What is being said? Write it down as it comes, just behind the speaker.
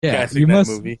Yeah, casting that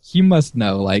movie. he must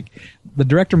know. Like, the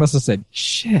director must have said,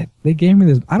 shit, they gave me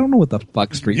this. I don't know what the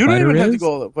fuck Street Fighter is. You don't even have to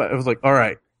go. It was like, all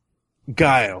right,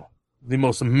 Guile, the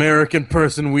most American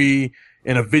person in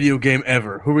a video game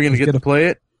ever. Who are we going to get to play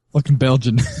it? Fucking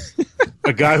Belgian.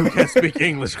 A guy who can't speak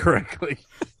English correctly.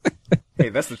 Hey,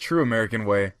 that's the true American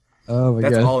way. Oh my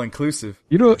god. That's all inclusive.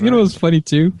 You know what's funny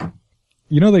too?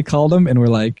 You know they called him and we're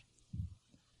like,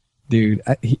 dude,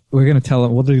 we're gonna tell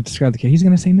him. We'll describe the kid. He's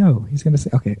gonna say no. He's gonna say,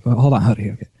 okay, well, hold on.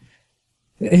 Okay.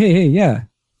 Hey, yeah.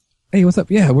 Hey, what's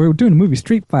up? Yeah, we're doing a movie,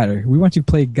 Street Fighter. We want you to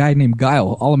play a guy named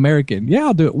Guile, all American. Yeah,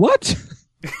 I'll do it. What?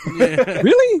 Yeah.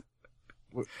 Really?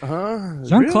 really?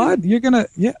 Jean-Claude, you're gonna?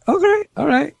 Yeah. Okay. All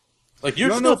right. Like,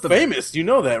 you're still famous. You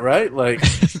know that, right? Like,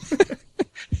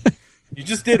 you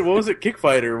just did. What was it?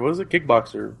 Kickfighter. What was it?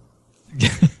 Kickboxer.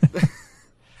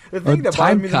 The thing that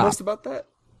bothered me the most about that.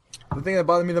 The thing that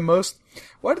bothered me the most,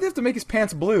 why did they have to make his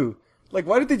pants blue? Like,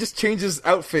 why did they just change his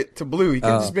outfit to blue? He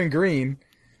could have just been green,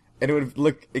 and it would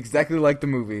look exactly like the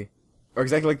movie. Or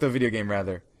exactly like the video game,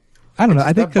 rather. I don't know.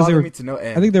 I think because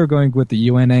I think they were going with the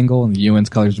UN angle, and the UN's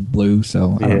colors are blue,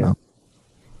 so I don't know.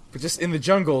 But just in the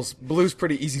jungles, blue's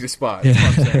pretty easy to spot. Yeah.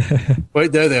 That's what I'm saying.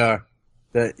 Wait, there they are.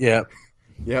 Yeah.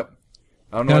 Yep.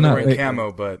 I don't know if they're wearing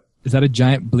camo, but... Is that a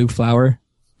giant blue flower?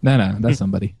 No, that's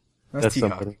somebody. That's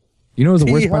somebody. You know what was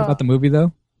the worst part about the movie,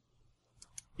 though?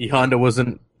 E. Honda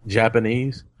wasn't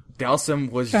Japanese.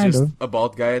 Dalsum was just a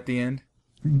bald guy at the end.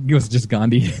 He was just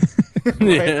Gandhi.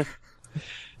 Yeah.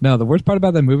 No, the worst part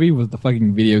about that movie was the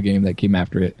fucking video game that came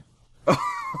after it.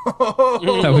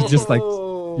 That was just like,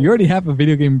 you already have a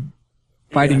video game,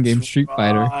 fighting game, Street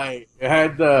Fighter. It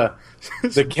had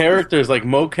the characters like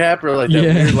mocap or like that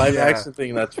weird live action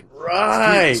thing. That's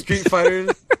right. Street Fighter,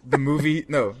 the movie.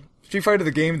 No, Street Fighter,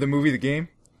 the game, the movie, the game.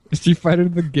 Street Fighter,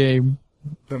 the game.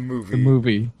 The movie. The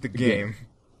movie. The game.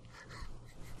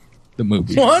 The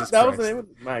movie. What? That was the name of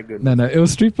it? My goodness. No, it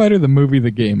was Street Fighter, the movie,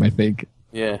 the game, I think.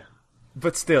 Yeah.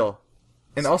 But still.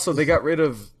 And also, they got rid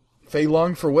of Fei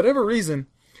Long for whatever reason.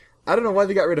 I don't know why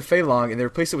they got rid of Fei Long and they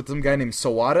replaced it with some guy named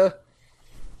Sawada.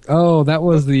 Oh, that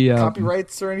was the...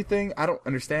 copyrights or anything? I don't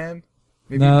understand.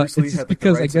 Maybe no, Bruce Lee it's had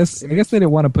because I guess they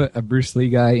didn't want to put a Bruce Lee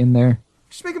guy in there.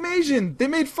 Just make him Asian. They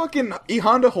made fucking E.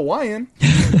 Honda Hawaiian.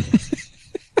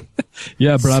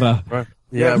 Yeah, brother.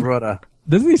 Yeah, brother.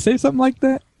 Doesn't he say something like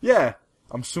that? Yeah.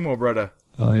 I'm sumo, brother.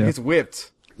 Oh, yeah. He's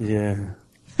whipped. Yeah.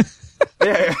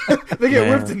 Yeah, they get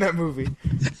whipped in that movie.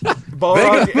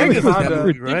 Balrog and Vega's in that Honda.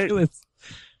 movie, right? Ridiculous.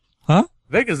 Huh?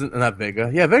 Vega's not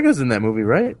Vega. Yeah, Vega's in that movie,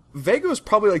 right? Vega was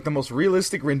probably like the most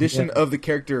realistic rendition of the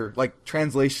character, like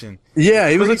translation. Yeah,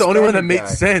 he was like the only one that made guy.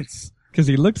 sense. Because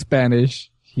he looked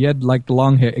Spanish. He had like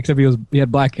long hair, except he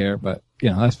had black hair, but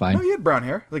that's fine. No, he had brown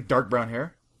hair, like dark brown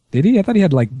hair. Did he? I thought he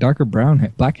had like darker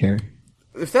black hair.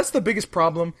 If that's the biggest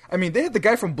problem, I mean, they had the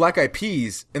guy from Black Eyed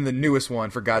Peas in the newest one,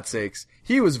 for God's sakes.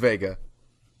 He was Vega.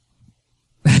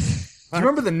 Do you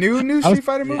remember the new Street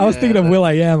Fighter movie? I was thinking of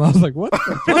Will.I.Am. I was like, what the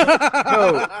fuck?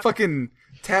 No, fucking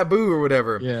Taboo or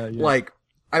whatever. Yeah. Like,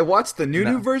 I watched the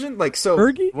new version, like, so...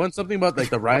 Fergie? Wasn't something about like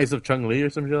the rise of Chun-Li or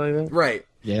some shit like that? Right.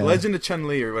 Yeah. Legend of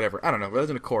Chun-Li or whatever. I don't know.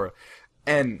 Legend of Korra.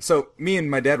 And so, me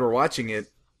and my dad were watching it,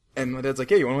 and my dad's like,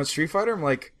 hey, you want to watch Street Fighter? I'm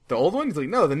like, the old one? He's like,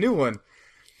 no, the new one.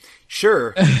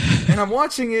 Sure. And I'm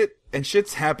watching it, and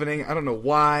shit's happening. I don't know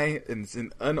why. And it's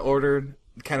an unordered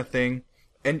kind of thing.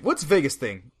 And what's Vega's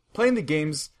thing? Playing the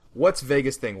games, what's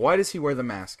Vega's thing? Why does he wear the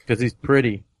mask? Because he's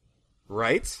pretty.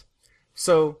 Right?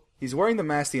 So, he's wearing the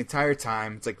mask the entire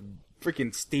time. It's like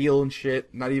freaking steel and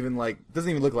shit. Not even like, doesn't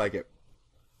even look like it.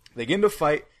 They get into a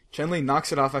fight. Chun-Li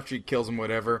knocks it off after he kills him,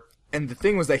 whatever. And the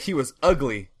thing was that he was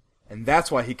ugly. And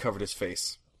that's why he covered his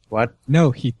face. What?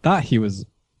 No, he thought he was...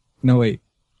 No, wait.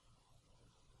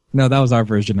 No, that was our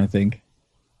version, I think.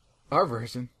 Our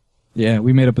version? Yeah,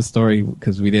 we made up a story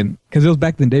because we didn't... Because it was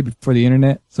back in the day before the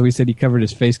internet, so we said he covered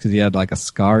his face because he had like a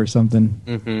scar or something.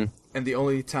 Mm-hmm. And the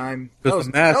only time...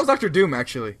 That That was Dr. Doom,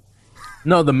 actually.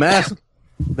 No, the mask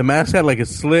had like a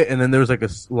slit, and then there was like a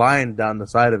line down the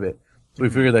side of it. So we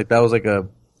figured like that was like a...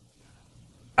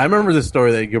 I remember this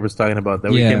story that Gilbert's talking about,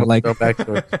 that we came up with our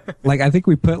backstory. Like, I think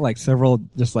we put like several,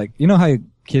 just like... You know how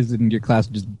kids in your class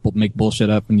just make bullshit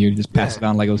up and you just pass it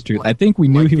on like it was true? I think we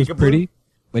knew he was pretty,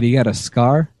 but he got a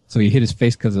scar, so he hit his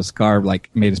face because the scar like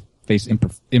made his face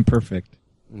imperfect.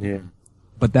 Yeah.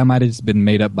 But that might have just been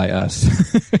made up by us.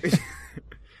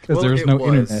 Because there was no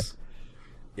internet.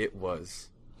 It was.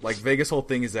 Like, Vega's whole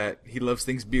thing is that he loves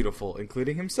things beautiful,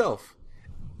 including himself.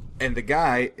 And the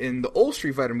guy in the old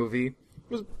Street Fighter movie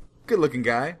was a good-looking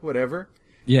guy, whatever.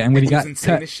 Yeah, and when he was got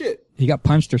insane cut, as shit. he got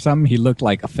punched or something, he looked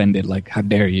like offended, like, how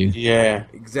dare you? Yeah.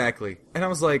 Exactly. And I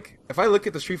was like, if I look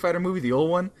at the Street Fighter movie, the old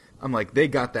one, I'm like, they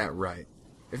got that right.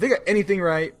 If they got anything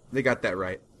right, they got that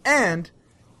right. And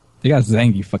They got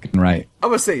Zangief fucking right. I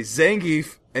would say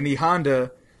Zangief and E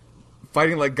Honda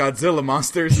fighting like Godzilla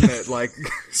monsters in that like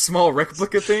small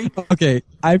replica thing. Okay,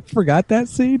 I forgot that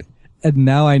scene, and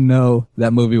now I know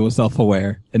that movie was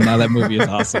self-aware, and now that movie is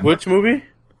awesome. Which movie?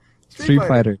 Street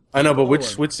Fighter. I know, but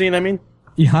which scene? I mean,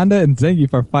 E Honda and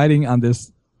Zangief are fighting on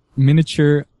this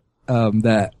miniature,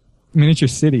 that miniature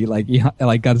city, like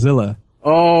like Godzilla.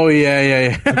 oh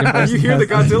yeah. You hear the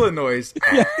Godzilla noise.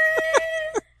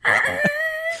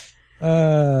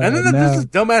 And then there's this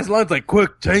dumbass lines like,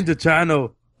 "Quick, change the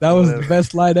channel." That was the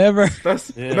best line ever.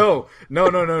 That's Yeah. no.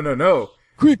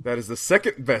 Quick, That is the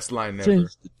second best line ever. change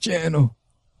the channel.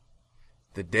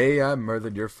 The day I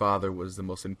murdered your father was the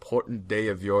most important day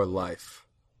of your life.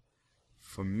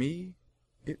 For me,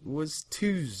 it was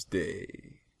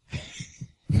Tuesday.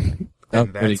 That was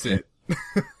And pretty that's good. it.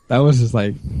 That was just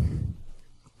like,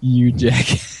 you Jack.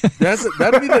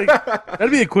 That'd be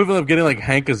the equivalent of getting like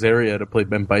Hank Azaria to play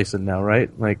Ben Bison now, right?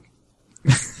 Like,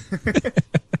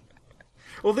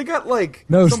 Well, they got like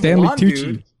No, some Stanley blonde Tucci.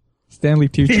 dude. Stanley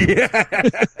Tucci.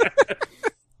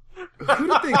 Who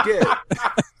did they get?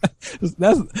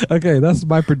 That's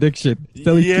my prediction.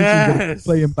 Stanley Tucci's gonna Yes.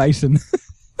 play in Bison.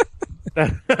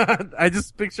 I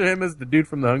just picture him as the dude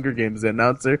from the Hunger Games, the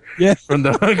announcer Yeah. from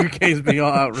the Hunger Games, being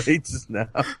all outrageous now.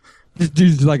 This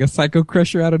dude's like a psycho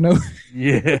crusher out of nowhere.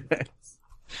 Yeah.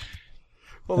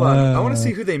 Hold on, I want to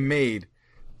see who they made.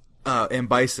 In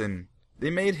Bison, they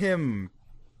made him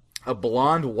a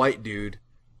blonde white dude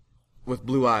with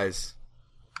blue eyes.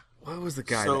 What was the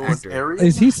guy? the actor?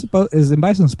 Is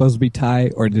Bison supposed to be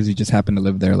Thai, or does he just happen to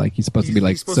live there? Like he's supposed to be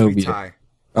like he's supposed Soviet. to be Thai. He's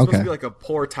supposed to be like a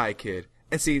poor Thai kid.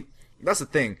 And see, that's the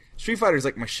thing. Street Fighter is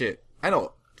like my shit. I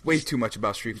know way too much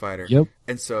about Street Fighter. Yep.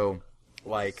 And so,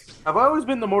 like, Have I always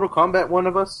been the Mortal Kombat one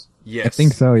of us? yes, I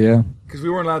think so. Yeah. because we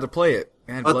weren't allowed to play it.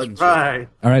 It had blood and That's shit. right.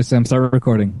 All right, Sam. Start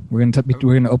recording. We're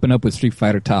gonna open up with Street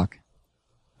Fighter talk.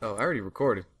 Oh, I already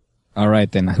recorded. All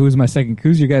right then. Who's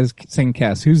your guys' second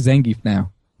cast? Who's Zangief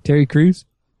now? Terry Crews?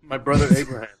 My brother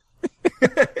Abraham.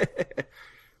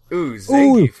 Ooh, Ooh,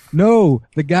 Zangief. no,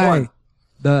 the guy,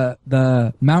 What?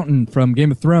 the mountain from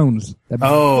Game of Thrones. That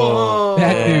Oh,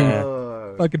 That yeah.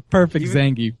 dude. fucking perfect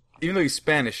Even- Zangief. Even though he's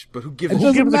Spanish, but who gives It a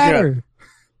doesn't gives a matter.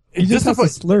 He just has to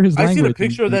slur his I language. seen a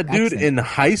picture of and that dude accent. in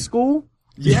high school.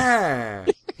 Yeah.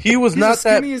 He was He's not as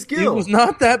skinny as He Gil. was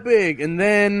not that big, and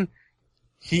then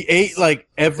he ate like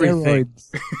everything,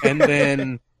 Steroids. and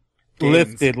then Gains.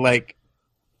 lifted like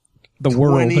The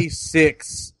world.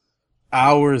 26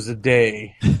 hours a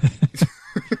day.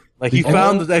 Like he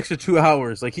found those extra 2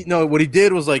 hours. Like what he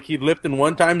did was like he'd lift in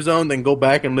one time zone, then go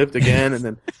back and lift again, and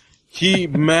then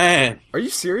man, Are you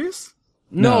serious?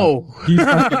 no. He's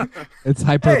fucking, it's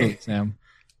hyperbole, Hey. Sam.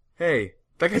 Hey,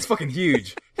 that guy's fucking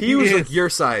huge. He He was is. like your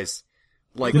size.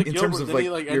 Like Like in Gilbert, terms of then like, he,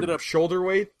 like, your ended up shoulder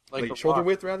weight, like like The shoulder Rock.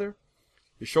 width rather.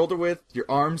 Your shoulder width, your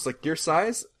arms, like your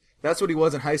size. That's what he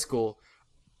was in high school.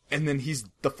 And then he's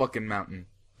the fucking mountain.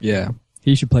 Yeah,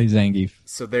 he should play Zangief.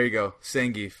 So there you go,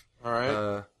 Zangief. All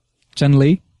right.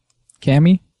 Chun-Li,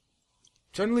 Cammy.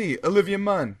 Chun-Li, Olivia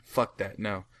Munn. Fuck that,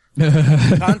 no.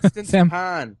 Constance Sam.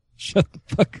 Han. Shut the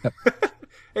fuck up.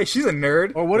 Hey, she's a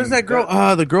nerd. Or what is that girl?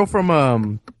 The girl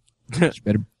from You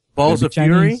better, Balls better of be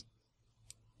Fury. Chinese.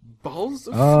 Balls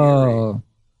of Fury. Oh,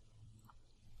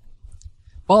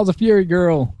 Balls of Fury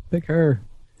girl. Pick her.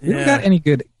 We don't got any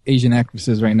good Asian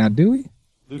actresses right now, do we?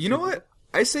 You know what?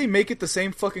 I say make it the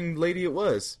same fucking lady it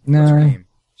was. Nah. What's her name?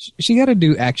 She got to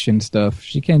do action stuff.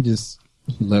 She can't just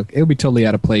look. It'll be totally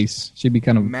out of place. She'd be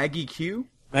kind of Maggie Q?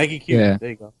 Maggie Q. Yeah. There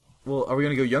you go. Well, are we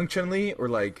gonna go young Chun-Li or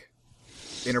like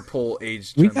Interpol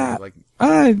age We Chun-Li? got- Like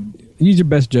use your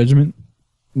best judgment.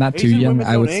 Not too Asian young, women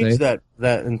I don't would age say.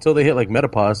 that until they hit like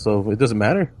menopause, so it doesn't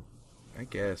matter. I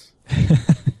guess.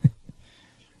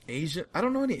 Asian. I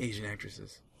don't know any Asian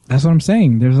actresses That's what I'm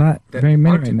saying. There's not that very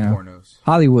many aren't right in now. pornos.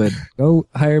 Hollywood, go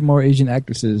hire more Asian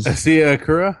actresses. Sia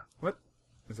Akura? What?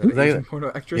 Is that an that- Asian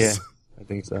porno actress? Yeah, I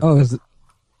think so. Oh,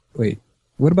 wait.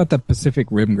 What about the Pacific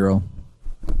Rim girl?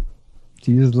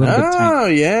 She's a little bit tiny. Oh,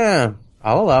 yeah.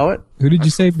 I'll allow it. Who did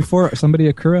you say before?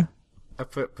 Somebody Akura? I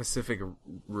put Pacific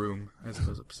Room as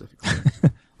opposed to Pacific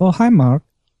Room. Oh, hi, Mark.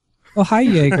 Oh, hi,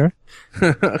 Jaeger.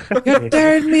 You're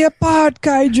tearing me apart,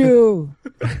 Kaiju.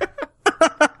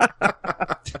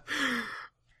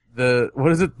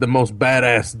 What is it? The most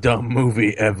badass dumb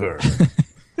movie ever.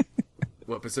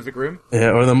 What, Pacific Rim?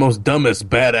 Yeah, or the most dumbest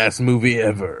badass movie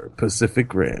ever.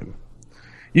 Pacific Rim.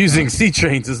 Using sea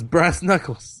trains as brass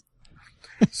knuckles.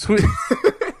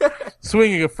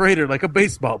 swinging a freighter like a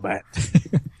baseball bat.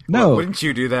 No, well, wouldn't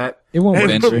you do that? It won't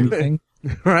bend or anything,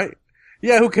 right?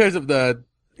 Yeah, who cares if the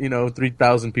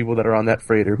 3,000 people that are on that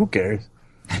freighter? Who cares?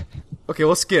 Okay,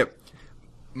 we'll skip.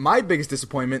 My biggest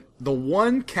disappointment: the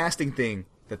one casting thing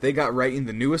that they got right in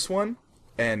the newest one,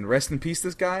 and rest in peace,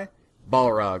 this guy,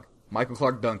 Balrog, Michael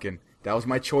Clark Duncan. That was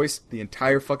my choice the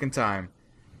entire fucking time.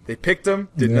 They picked him,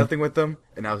 did nothing with him,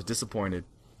 and I was disappointed.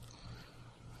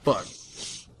 Fuck.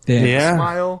 Damn. Yeah. The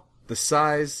smile, the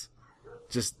size,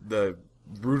 just the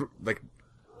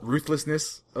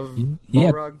ruthlessness of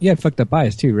Balrog. He had fucked up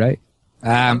eyes too, right?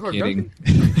 I'm Clark kidding.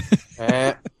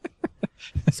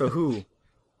 So who?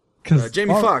 Because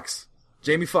Jamie Foxx.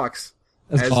 Jamie Foxx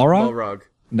as as Balrog? Balrog.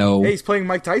 No. Hey, he's playing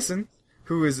Mike Tyson,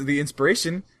 who is the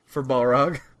inspiration for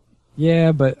Balrog.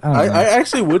 Yeah, but I don't know. I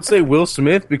actually would say Will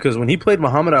Smith because when he played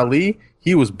Muhammad Ali,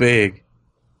 he was big.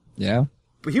 Yeah.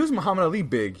 But he was Muhammad Ali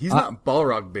big. He's not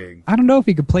Balrog big. I don't know if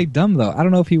he could play dumb though. I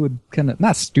don't know if he would kind of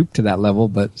not stoop to that level,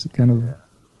 but kind of.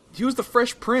 He was the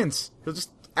Fresh Prince. He'll just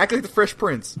act like the Fresh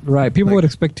Prince. Right. People would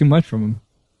expect too much from him.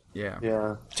 Yeah.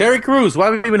 Yeah. Terry Crews. Why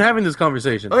have we been having this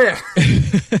conversation? Oh yeah.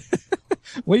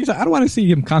 What are you saying? I don't want to see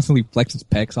him constantly flex his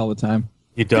pecs all the time.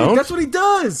 You don't? Dude, that's what he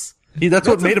does. That's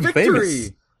what made a him victory.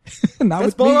 famous. Not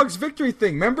That's with me. Balrog's victory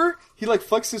thing. Remember? He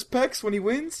flexes his pecs when he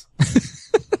wins.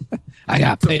 I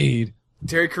got paid.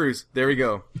 Terry Crews. There we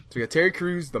go. So we got Terry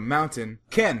Crews, the Mountain,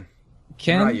 Ken,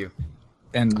 Ryu,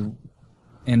 and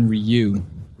Ryu.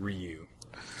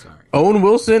 Sorry. Owen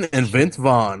Wilson and Vince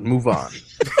Vaughn. Move on.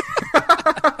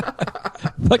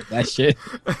 Fuck that shit.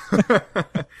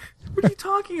 What are you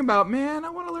talking about, man? I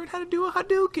want to learn how to do a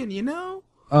Hadouken, you know?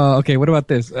 Okay, what about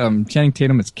this? Channing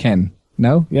Tatum is Ken.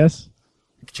 No? Yes?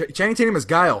 Channing Tatum is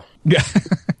Guile.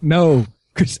 No.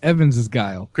 Chris Evans is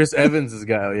Guile. Chris Evans is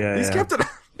Guile. Yeah, He's kept it.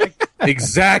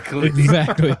 Exactly.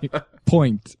 Exactly.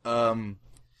 Point. No,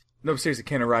 seriously,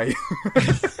 Ken or Ryu?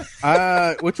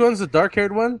 Which one's the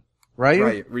dark-haired one?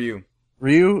 Ryu? Ryu.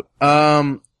 Ryu.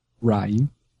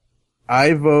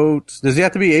 I vote... Does he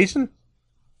have to be Asian?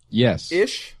 Yes.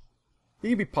 Ish. He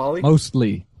can be poly.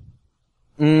 Mostly.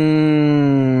 Because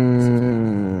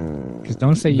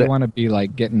don't say you want to be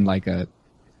getting a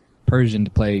Persian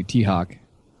to play T-Hawk.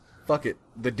 Fuck it.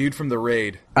 The dude from the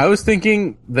raid. I was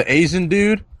thinking the Asian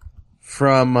dude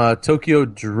from Tokyo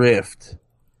Drift.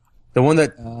 The one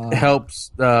that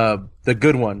helps the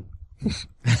good one.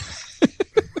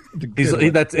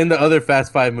 That's in the other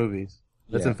Fast 5 movies.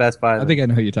 That's in Fast 5. I think I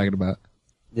know who you're talking about.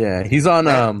 Yeah, he's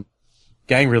on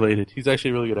Gang Related. He's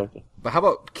actually a really good actor. But how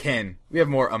about Ken? We have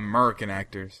more American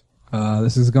actors.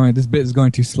 This bit is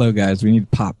going too slow, guys. We need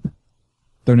pop.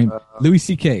 Throw name Louis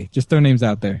C.K. Just throw names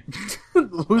out there.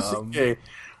 Louis C.K.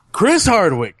 Chris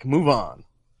Hardwick. Move on.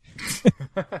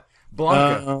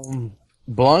 Blanca.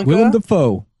 Blanca. Willem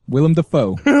Dafoe. Willem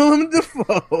Dafoe.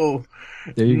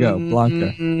 There you go.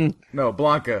 Blanca. No,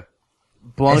 Blanca.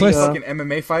 Blanca. Any fucking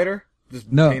MMA fighter?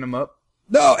 Just paint him up.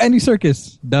 No, Andy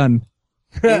Serkis. Done.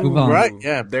 Move on. Right?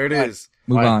 Yeah. There it is.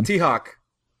 Move on. T-Hawk.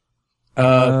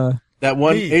 That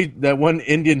one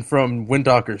Indian from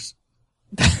Windtalkers.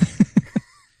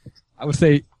 I would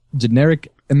say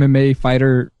generic MMA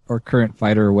fighter or current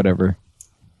fighter or whatever.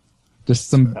 Just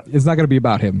some. It's not gonna be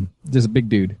about him. Just a big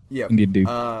dude. Yeah. Indian dude.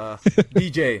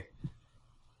 DJ.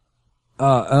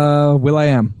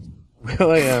 Will.i.am.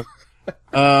 Will.i.am.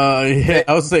 Yeah,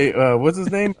 I would say, what's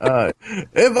his name?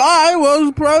 If I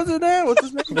was president, what's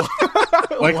his name?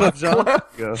 Wyclef Jean.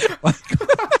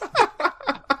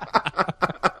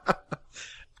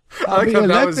 I'll be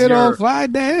elected on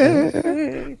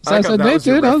Friday.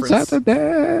 Assassinated on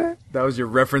Saturday. That was your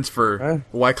reference for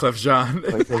Wyclef Jean.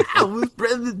 I was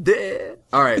president.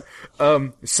 All right.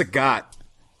 Sagat.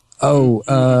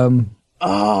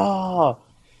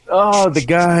 The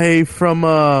guy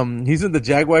from he's in the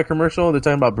Jaguar commercial. They're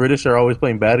talking about British are always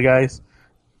playing bad guys.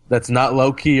 That's not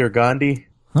Loki or Gandhi.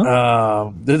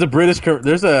 Huh? There's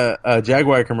a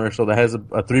Jaguar commercial that has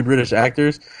 3 British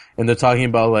actors, and they're talking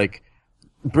about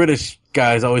British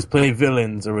guys always play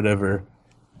villains or whatever.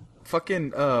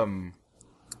 Fucking and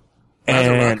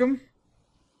Rackham?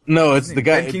 No, it's the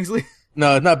guy Ben Kingsley.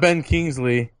 No, it's not Ben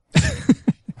Kingsley.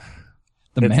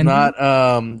 It's not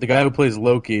the guy who plays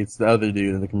Loki. It's the other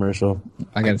dude in the commercial.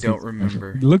 I don't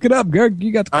remember. Look it up, Greg.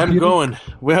 You got the computer. I'm going.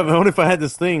 What if I had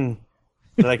this thing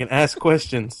that I can ask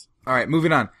questions? All right,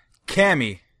 moving on.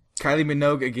 Kylie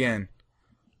Minogue again.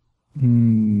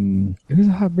 Who's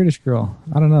a hot British girl?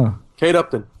 I don't know. Kate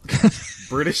Upton.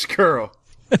 British girl.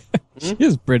 She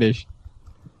is British.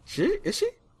 Is she?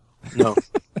 No.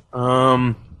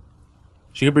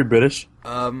 She could be British.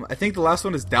 I think the last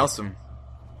one is Dowsum.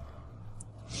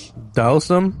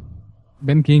 Dowsum?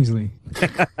 Ben Kingsley.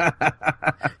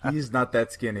 He's not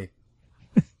that skinny.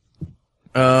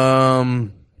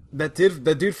 That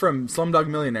dude from Slumdog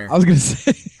Millionaire. I was gonna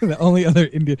say the only other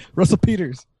Indian, Russell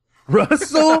Peters.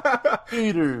 Russell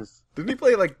Peters. Didn't he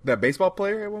play like that baseball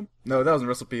player at one? No, that wasn't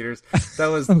Russell Peters. That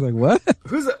was. I was like, what?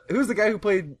 Who's the guy who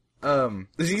played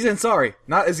Aziz Ansari?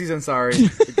 Not Aziz Ansari.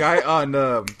 The guy on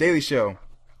Daily Show.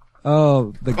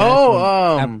 Oh, the guy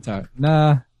from Avatar.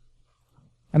 Nah,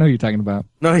 I know who you're talking about.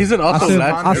 No, he's an also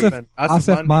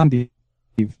Asif Mandi.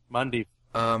 Mandi.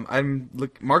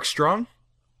 Mark Strong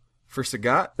for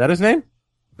Sagat. That his name?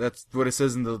 That's what it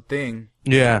says in the thing.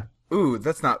 Yeah. Ooh,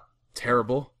 that's not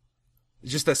terrible.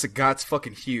 It's just that Sagat's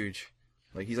fucking huge.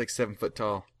 Like, he's like 7 foot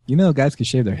tall. You know, guys can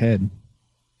shave their head.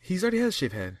 He's already has a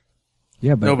shaved head.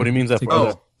 Yeah, but nobody means that for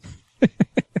us.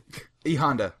 E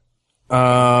Honda.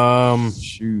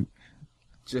 Shoot.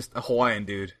 Just a Hawaiian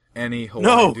dude. Any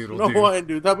Hawaiian dude will do. No Hawaiian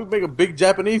dude. That would make a big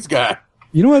Japanese guy.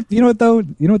 You know what though?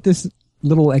 You know what this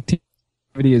little activity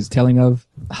is telling of?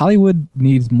 Hollywood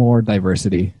needs more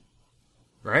diversity.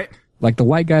 Right? Like the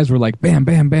white guys were like bam,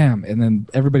 bam, bam, and then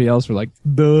everybody else were like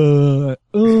duh.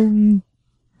 How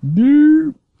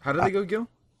did they go, Gil?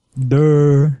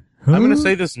 Duh. Huh? I'm gonna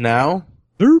say this now.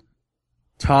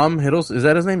 Tom Hiddleston, is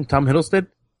that his name? Tom Hiddleston?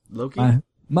 Loki?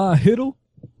 My Hiddle?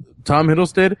 Tom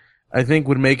Hiddleston, I think,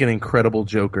 would make an incredible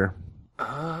Joker.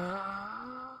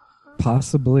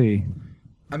 Possibly.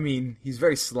 I mean, he's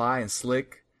very sly and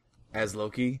slick as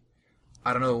Loki.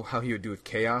 I don't know how he would do with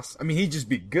chaos. I mean, he'd just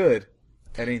be good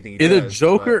at anything he does. Either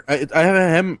Joker, I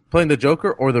have him playing the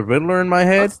Joker or the Riddler in my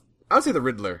head. I'll say the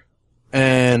Riddler.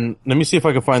 And let me see if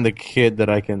I can find the kid that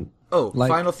I can... Oh,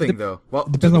 final thing, though. Well,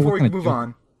 just before we move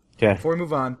on. Okay. Before we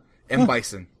move on, M.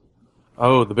 Bison.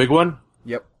 Oh, the big one?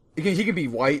 Yep. He can be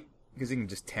white, because he can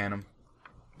just tan him.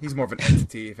 He's more of an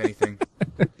entity, if anything.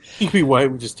 He can be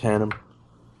white, we just tan him.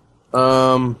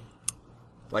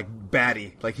 Like,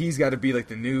 baddie. Like, he's got to be, like,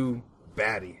 the new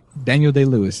baddie. Daniel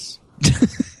Day-Lewis.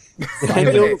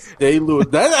 Daniel Day-Lewis.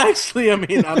 That actually, I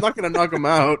mean, I'm not going to knock him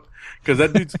out, because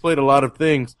that dude's played a lot of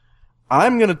things.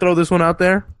 I'm going to throw this one out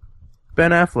there. Ben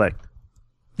Affleck.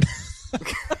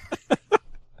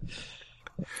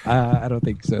 I don't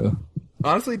think so.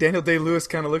 Honestly, Daniel Day-Lewis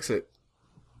kind of looks it.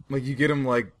 Like, you get him,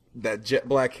 like, that jet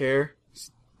black hair,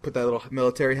 put that little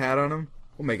military hat on him,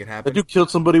 we'll make it happen. That dude killed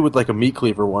somebody with, like, a meat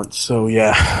cleaver once, so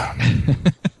yeah.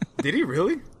 Did he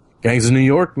really? Gangs of New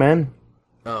York, man.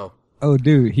 Oh. Oh,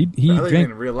 dude, he drank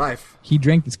in real life. He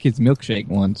drank this kid's milkshake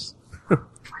once.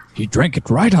 He drank it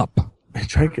right up. I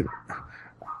drank it.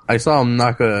 I saw him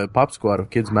knock a popsicle out of a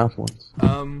kid's mouth once.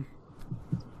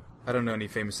 I don't know any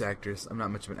famous actors. I'm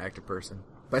not much of an actor person.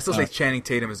 But I still say Channing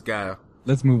Tatum is Guile.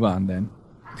 Let's move on then.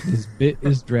 This bit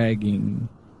is dragging.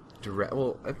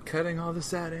 Well, I'm cutting all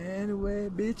this out anyway,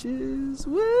 bitches.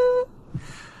 Woo!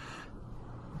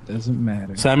 Doesn't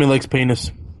matter. Sammy likes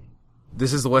penis.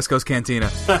 This is the West Coast Cantina.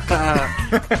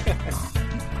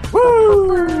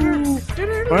 Woo!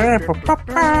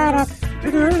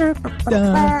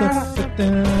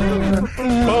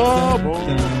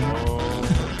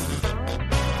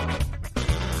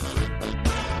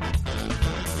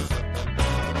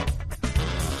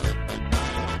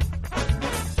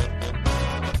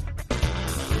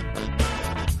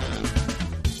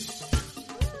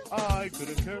 I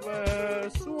couldn't care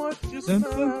less what you smell.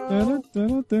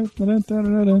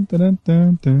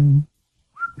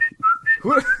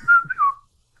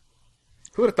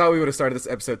 Who would have thought we would have started this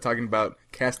episode talking about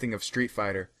casting of Street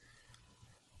Fighter?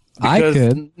 Because I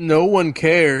could. No one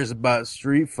cares about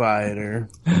Street Fighter.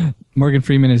 Morgan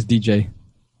Freeman is DJ.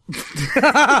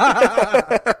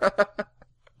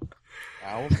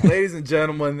 Ladies and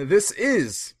gentlemen, this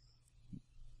is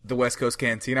the West Coast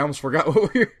Canteen. I almost forgot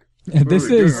what we were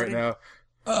doing right now.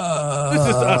 This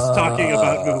is us talking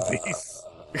about movies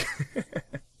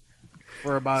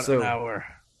for about an hour.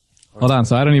 Hold on,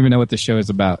 so I don't even know what this show is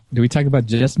about. Do we talk about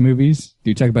just movies?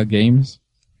 Do we talk about games?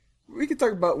 We can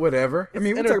talk about whatever. I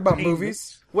mean, we talk about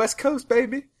movies. West Coast,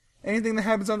 baby. Anything that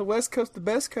happens on the West Coast, the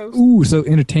best coast. Ooh, so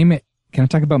entertainment. Can I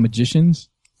talk about magicians?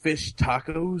 Fish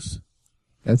tacos.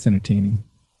 That's entertaining.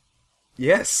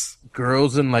 Yes.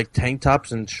 Girls in like tank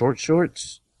tops and short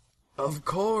shorts. Of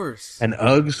course. And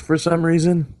Uggs for some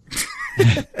reason.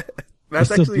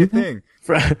 That's actually a thing.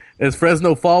 It's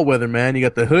Fresno fall weather, man. You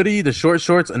got the hoodie, the short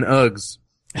shorts, and Uggs.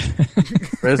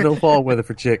 Fresno fall weather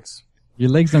for chicks. Your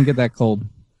legs don't get that cold.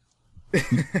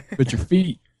 But your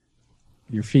feet,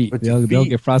 they'll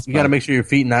get frostbite. You got to make sure your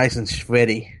feet nice and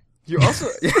sweaty. You also...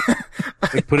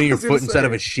 like putting your foot inside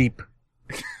of a sheep.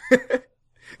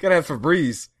 Gotta have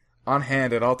Febreze on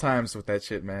hand at all times with that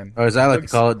shit, man. Or as I like to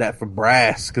call it, that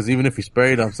Febreze, because even if you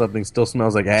spray it on something, it still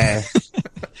smells like ass.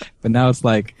 But now it's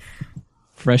like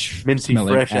fresh, minty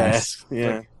smelling fresh ass.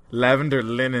 Yeah. Like lavender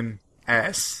linen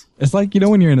ass. It's like,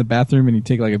 when you're in the bathroom and you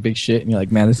take like a big shit and you're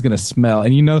like, man, this is gonna smell,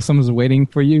 and someone's waiting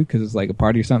for you because it's like a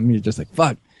party or something. You're just like,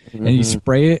 fuck, and you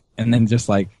spray it, and then just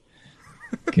like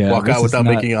walk out without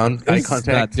making eye contact.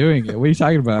 Not doing it. What are you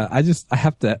talking about? I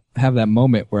have to have that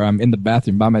moment where I'm in the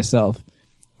bathroom by myself,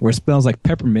 where it smells like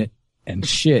peppermint and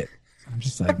shit. I'm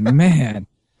just like, man,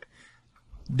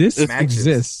 this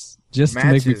exists just to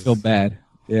make me feel bad.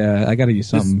 Yeah, I gotta use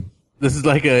something. This is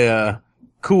like a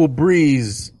cool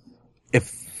breeze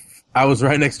if I was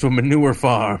right next to a manure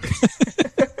farm.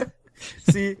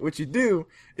 See, what you do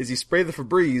is you spray the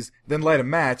Febreze, then light a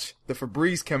match. The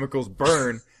Febreze chemicals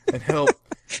burn and help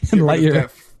and light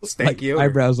your stanky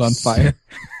eyebrows on fire.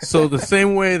 So the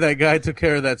same way that guy took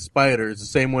care of that spider is the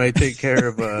same way I take care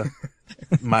of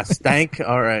my stank.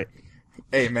 All right.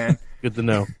 Hey, man. Good to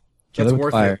know. That's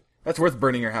worth it. That's worth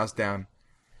burning your house down.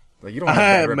 Like, you don't have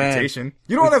a bad reputation.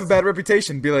 You don't have a bad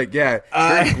reputation. Be like, yeah,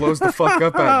 Gary blows the fuck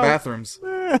up at bathrooms.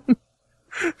 This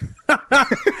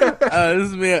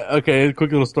is me. Okay,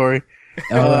 quick little story.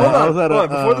 Hold on.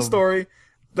 Before the story,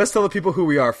 let's tell the people who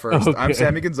we are first. Okay. I'm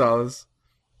Sammy Gonzalez.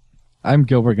 I'm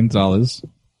Gilbert Gonzalez.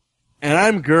 And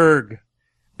I'm Gerg.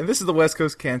 And this is the West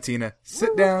Coast Cantina.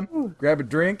 Sit down, grab a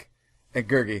drink, and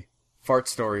Gergie, fart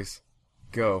stories.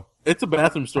 Go. It's a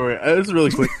bathroom story. This is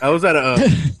really quick. I was at a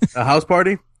house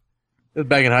party. It was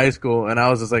back in high school, and I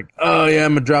was just like, oh, yeah,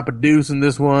 I'm going to drop a deuce in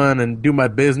this one and do my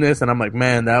business. And I'm like,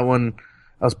 man, that one,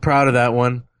 I was proud of that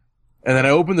one. And then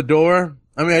I opened the door.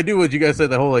 I mean, I do what you guys said,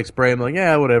 the whole, like, spray. I'm like,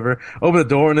 yeah, whatever. Open the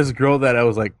door, and this girl that I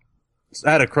was, like,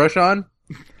 I had a crush on.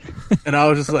 And I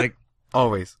was just like...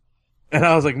 Always. And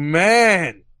I was like,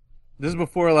 man, this is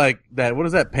before, like, that, what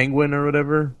is that, penguin or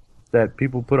whatever? That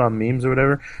people put on memes or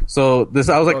whatever. So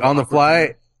I was, like, on the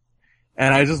fly.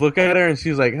 And I just look at her, and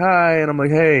she's like, hi. And I'm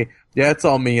like, hey. Yeah, it's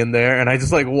all me in there, and I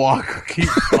just like keep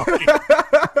walking.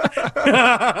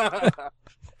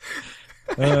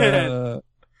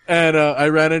 And I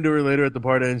ran into her later at the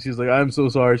party, and she's like, I'm so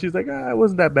sorry. She's like, it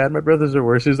wasn't that bad. My brothers are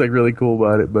worse. She's like really cool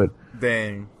about it, but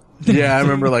dang. Yeah, I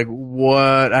remember like,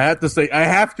 what? I have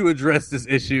to address this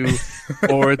issue,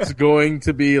 or it's going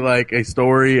to be like a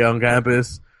story on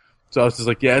campus. So I was just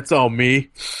like, yeah, it's all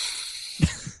me.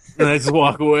 And I just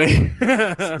walk away.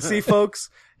 See, folks,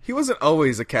 he wasn't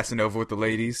always a Casanova with the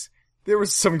ladies. There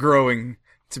was some growing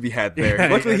to be had there. Yeah,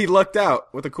 luckily, he lucked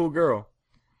out with a cool girl.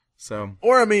 So,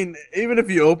 or I mean, even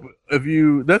if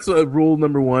you, that's a rule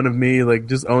number one of me. Like,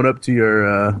 just own up to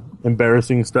your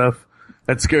embarrassing stuff.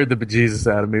 That scared the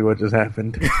bejesus out of me. What just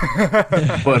happened?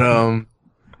 But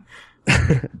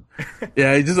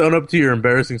yeah, you just own up to your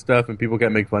embarrassing stuff, and people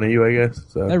can't make fun of you. I guess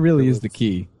so. That really is the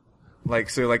key. Like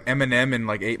Eminem in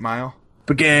like 8 Mile.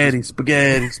 Spaghetti.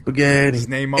 Just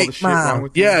name all the shit wrong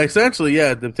with you. Yeah, essentially,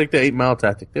 yeah. Take the 8 Mile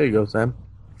tactic. There you go, Sam.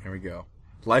 There we go.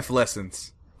 Life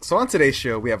lessons. So on today's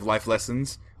show, we have life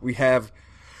lessons. We have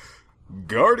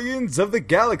Guardians of the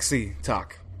Galaxy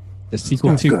talk. The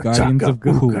sequel to Guardians of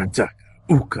Gahoo.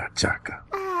 Ooka chaka.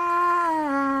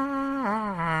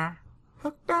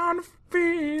 Hooked on the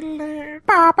feeling.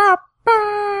 Ba, ba,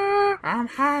 ba. I'm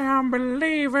high on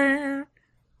believing.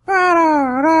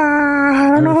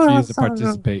 I refuse to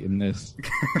participate in this.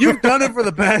 You've done it for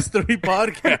the past 3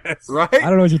 podcasts. Right? I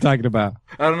don't know what you're talking about.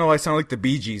 I don't know. I sound like the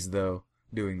Bee Gees, though,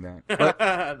 doing that. But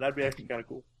that'd be actually kind of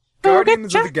cool.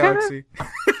 Guardians of the Galaxy.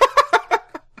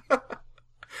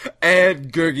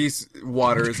 And Gurgi's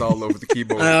water is all over the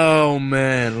keyboard. Oh,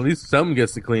 man. At least someone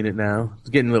gets to clean it now. It's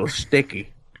getting a little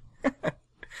sticky.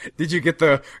 Did you get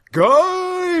the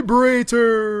vibrator?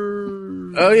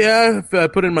 Oh, yeah. I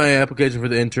put in my application for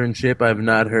the internship. I have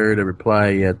not heard a reply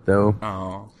yet, though.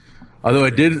 Oh. Although I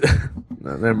did...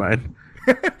 No, never mind.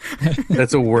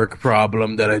 That's a work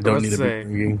problem that I don't need to be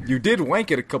bringing. You did wank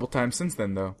it a couple times since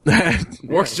then, though.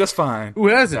 Works just fine. Who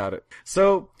hasn't? It.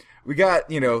 So, we got,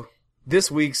 this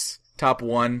week's top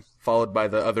 1, followed by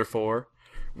the other 4.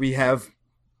 We have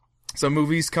some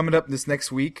movies coming up this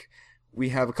next week. We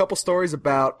have a couple stories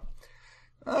about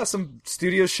some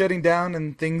studios shutting down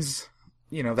and things,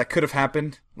 that could have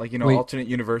happened, like, Wait, alternate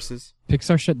universes.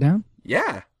 Pixar shut down?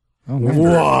 Yeah. Oh, man.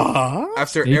 What?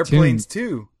 After Stay Airplanes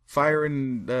tuned. 2, Fire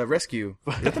and Rescue.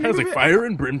 That was like Fire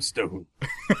and Brimstone.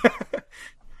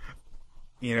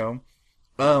 We're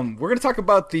going to talk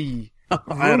about the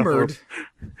rumored,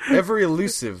 ever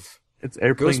elusive. It's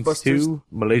Airplanes 2,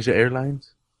 Malaysia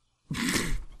Airlines.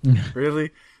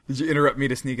 Really? Did you interrupt me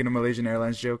to sneak in a Malaysian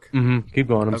Airlines joke? Mm-hmm. Keep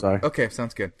going, I'm sorry. Okay,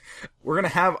 sounds good. We're going to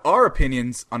have our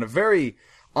opinions on a very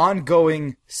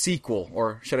ongoing sequel,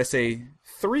 or should I say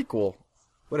threequel?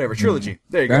 Whatever, trilogy.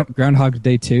 There you go. Groundhog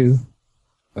Day 2.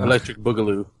 Electric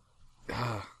Boogaloo.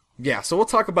 Yeah, so we'll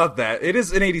talk about that. It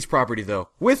is an 80s property, though,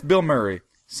 with Bill Murray.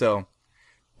 So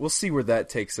we'll see where that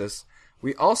takes us.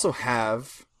 We also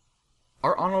have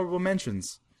our honorable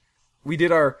mentions. We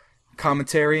did our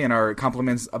commentary and our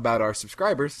compliments about our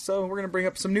subscribers, so we're going to bring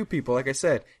up some new people. Like I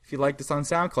said, if you like this on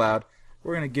SoundCloud,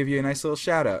 we're going to give you a nice little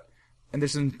shout-out. And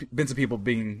there's been some people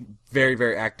being very,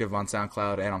 very active on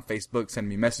SoundCloud and on Facebook, sending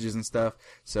me messages and stuff.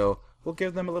 So we'll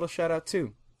give them a little shout-out,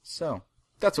 too. So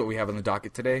that's what we have on the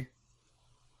docket today.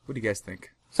 What do you guys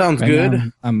think? Sounds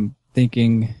good. I'm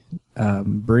thinking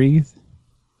breathe,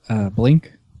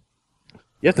 blink.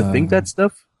 You have to think that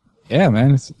stuff? Yeah,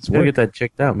 man. It's you gotta get that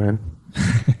checked out, man.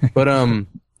 But,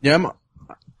 yeah,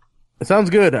 it sounds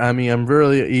good. I mean, I'm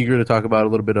really eager to talk about a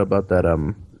little bit about that,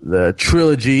 the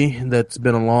trilogy that's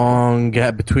been a long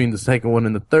gap between the second one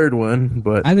and the third one,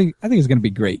 but I think it's gonna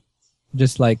be great.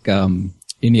 Just like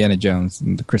Indiana Jones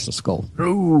and the Crystal Skull.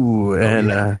 Ooh,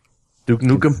 and Duke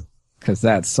Nukem. Because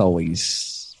that's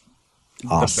always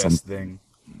awesome. The best thing.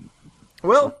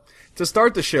 Well, to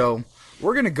start the show,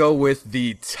 we're going to go with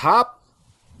the top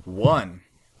one.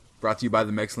 Brought to you by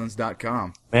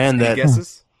themexcellence.com. Man, Any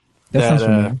guesses?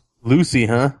 That Lucy,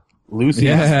 huh? Lucy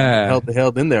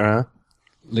held in there, huh?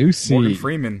 Lucy. Morgan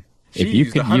Freeman. She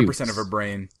used 100% of her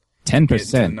brain.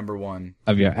 10% number one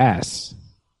of your ass.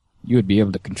 You would be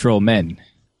able to control men.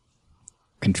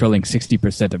 Controlling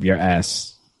 60% of your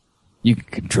ass. You can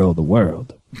control the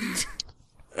world.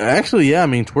 Actually, yeah. I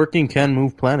mean, twerking can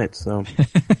move planets, so.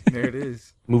 There it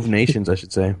is. Move nations, I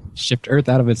should say. Shift Earth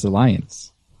out of its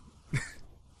alliance.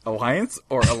 Alliance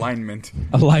or alignment?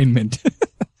 Alignment.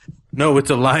 No,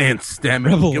 it's alliance, damn it.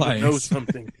 Rebel Gilbert alliance. knows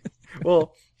something.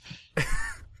 Well,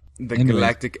 the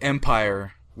Galactic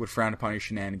Empire would frown upon your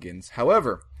shenanigans.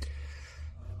 However,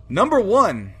 number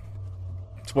one,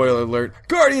 spoiler alert,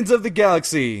 Guardians of the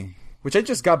Galaxy, which I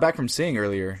just got back from seeing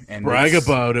earlier. And brag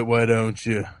about it, why don't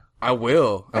you? I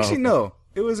will. Actually, no.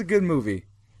 It was a good movie.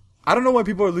 I don't know why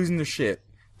people are losing their shit.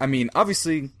 I mean,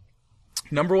 obviously,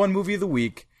 number one movie of the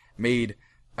week, made,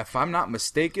 if I'm not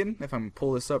mistaken, if I'm going to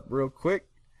pull this up real quick.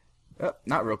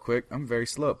 Not real quick. I'm very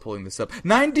slow at pulling this up.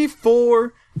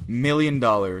 $94 million.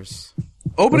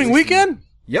 Opening weekend?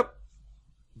 Yep.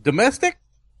 Domestic?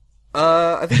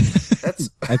 I think that's...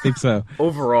 I think so.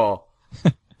 Overall.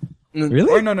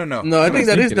 Really? Or no. No, I think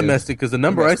that is domestic, because the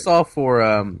number I saw for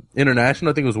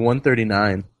international, I think it was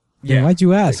 139. Yeah. Why'd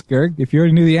you ask, Gerg? If you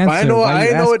already knew the answer, I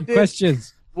know it did.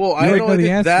 Questions? Well, I know it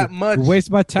did that much.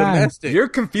 Waste my time. Domestic. You're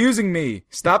confusing me.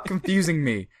 Stop confusing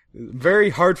me. Very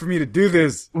hard for me to do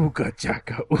this. Ooga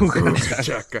chaka, ooga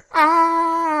chaka.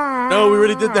 No, we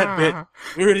already did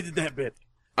that bit.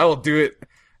 I will do it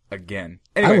again.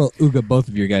 Anyway. I will ooga both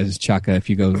of your guys' chaka if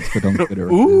you go for don't put it.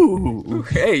 Ooh.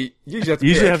 Hey, you just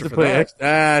have to play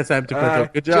extra. It's time to play.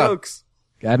 Good job. Jokes.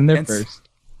 Got in there first.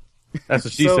 That's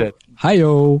what she said.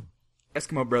 Hi-yo.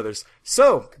 Eskimo Brothers.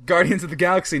 So, Guardians of the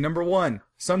Galaxy, number one.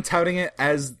 Some touting it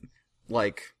as,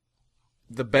 like,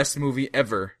 the best movie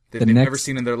ever that they've ever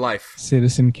seen in their life.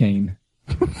 Citizen Kane.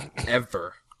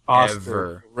 Ever.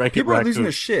 Oscar. Ever. People are losing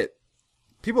their shit.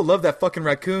 People love that fucking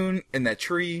raccoon and that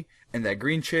tree and that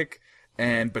green chick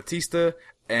and Batista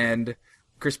and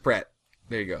Chris Pratt.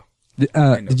 There you go.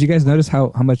 Did you guys notice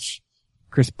how much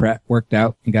Chris Pratt worked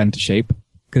out and got into shape?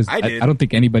 Because I don't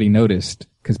think anybody noticed.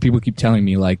 Because people keep telling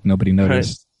me, like, nobody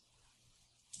noticed.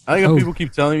 Right. I think people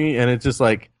keep telling me, and it's just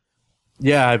like,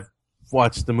 yeah, I've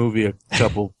watched the movie a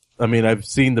couple. I mean, I've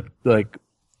seen the, like,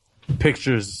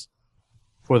 pictures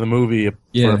for the movie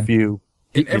for a few.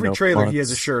 In every trailer, he has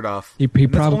his shirt off. He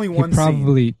probably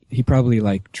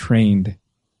like trained,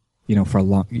 for a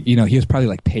long. He was probably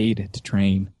like paid to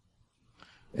train,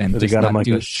 and they got him like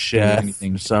a chef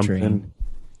or something.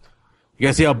 You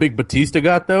guys see how big Batista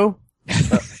got though?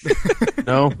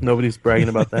 No, nobody's bragging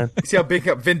about that. You see how big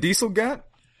Vin Diesel got?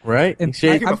 Right? And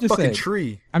I'm a fucking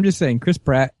tree. I'm just saying, Chris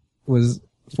Pratt was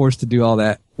forced to do all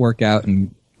that workout,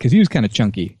 and because he was kind of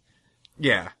chunky.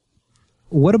 Yeah.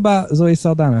 What about Zoe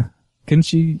Saldana? Couldn't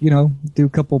she, do a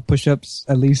couple push-ups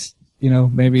at least?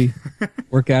 Maybe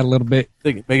work out a little bit.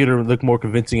 Make her look more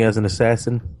convincing as an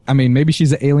assassin. I mean, maybe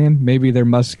she's an alien. Maybe their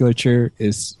musculature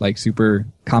is like super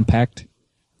compact.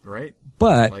 Right.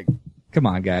 But come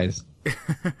on, guys.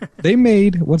 They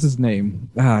made what's his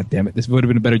name? Ah, damn it! This would have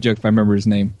been a better joke if I remember his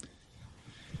name.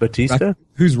 Batista.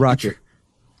 Who's Rocket?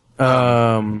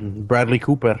 Bradley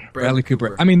Cooper. Bradley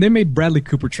Cooper. I mean, they made Bradley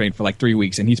Cooper train for like 3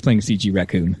 weeks, and he's playing a CG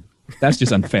raccoon. That's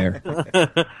just unfair.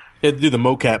 He had to do the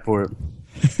mocap for it.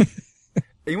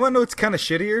 You want to know what's kind of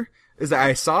shittier? Is that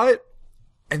I saw it,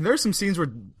 and there's some scenes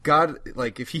where God,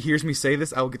 like, if he hears me say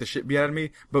this, I will get the shit beat out of me.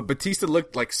 But Batista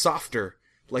looked like softer.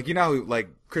 Like, you know how, like,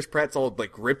 Chris Pratt's all,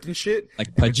 like, ripped and shit?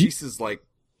 Like pudgy? Batista's, like,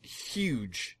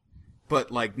 huge, but,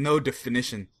 like, no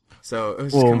definition. So it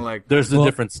was just kind of like... There's the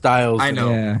different styles. I know.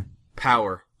 Yeah.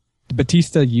 Power.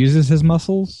 Batista uses his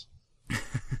muscles.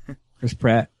 Chris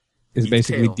Pratt is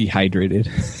basically tail.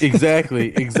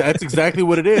 Exactly. dehydrated. That's exactly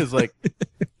what it is. Like,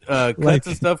 cuts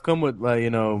and stuff come with, like, you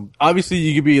know, obviously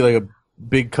you could be like a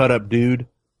big cut up dude,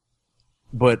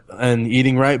 and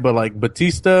eating right, but like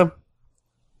Batista,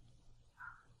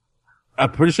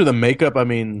 I'm pretty sure the makeup, I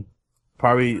mean,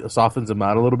 probably softens him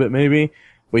out a little bit maybe.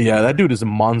 But yeah, that dude is a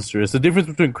monster. It's the difference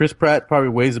between Chris Pratt probably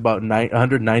weighs about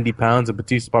 190 pounds and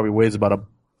Batista probably weighs about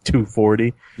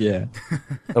 240. Yeah.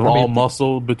 Of all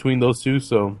muscle between those two,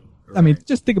 so. I mean,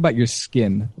 just think about your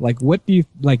skin. Like, what do you,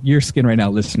 like your skin right now,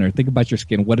 listener, think about your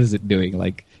skin. What is it doing?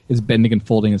 Like, it's bending and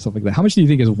folding and stuff like that. How much do you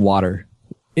think is water?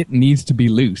 It needs to be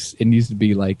loose. It needs to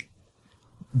be, like,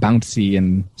 bouncy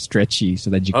and stretchy so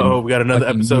that you can. Oh, we got another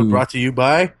episode move. brought to you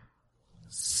by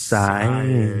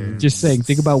Science. Just saying,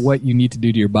 think about what you need to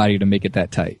do to your body to make it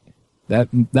that tight. That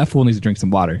fool needs to drink some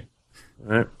water.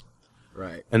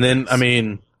 Right. And then, I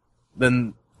mean,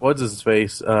 what's his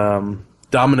face?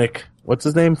 Dominic, what's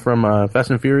his name from Fast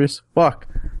and Furious? Fuck.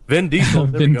 Vin Diesel.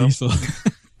 There Vin we go. Diesel.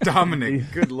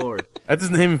 Dominic, good lord. That's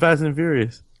his name in Fast and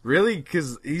Furious. Really?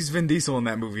 Because he's Vin Diesel in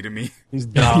that movie to me. He's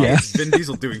Dom. Yeah. It's Vin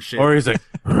Diesel doing shit. Or he's like,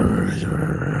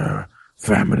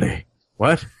 family.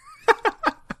 What?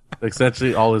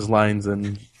 Essentially all his lines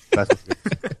in Fast and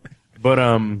Furious.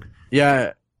 But,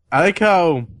 yeah, I like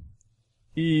how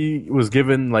he was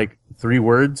given, like, 3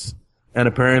 words, and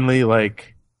apparently,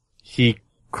 like, he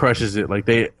crushes it. Like,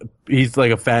 he's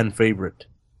like a fan favorite.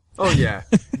 Oh, yeah.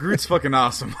 Groot's fucking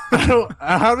awesome.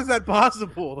 How is that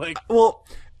possible? Like, Well,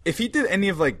 if he did any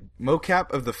of, like,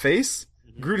 mocap of the face,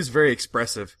 Groot is very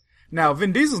expressive. Now,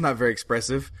 Vin Diesel's not very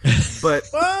expressive, but...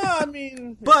 well, I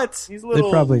mean... But... He's a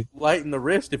little probably- light in the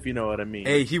wrist, if you know what I mean.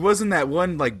 Hey, he was in that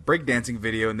one, like, breakdancing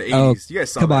video in the 80s. Oh, You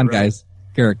guys saw come that, on, right? guys.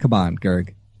 Gerg, come on,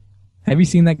 Gerg. Have you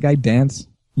seen that guy dance?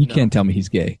 You can't tell me he's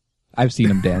gay. I've seen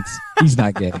him dance. He's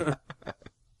not gay.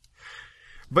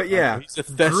 But yeah, He's a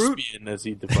thespian, as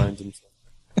he defines himself.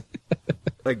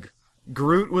 like,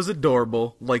 Groot was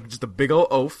adorable, like, just a big ol'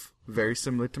 oaf, very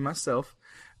similar to myself.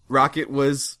 Rocket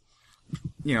was,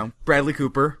 you know, Bradley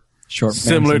Cooper. Short man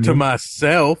Similar to syndrome.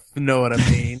 myself, know what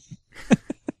I mean?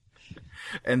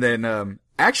 And then, I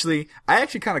actually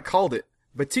kind of called it.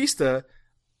 Batista,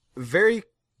 very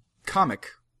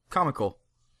comical.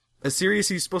 As serious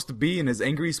he's supposed to be and as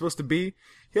angry he's supposed to be,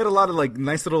 he had a lot of, like,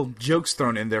 nice little jokes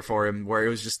thrown in there for him, where it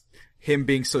was just him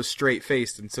being so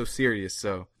straight-faced and so serious,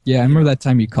 so. Yeah, I remember that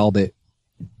time you called it.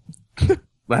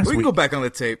 Last We can week. go back on the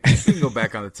tape.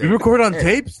 We record on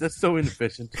tapes? That's so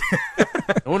inefficient.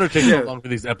 I wonder if it takes so long for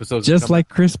these episodes to Just come like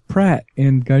Chris Pratt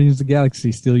in Guardians of the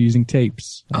Galaxy, still using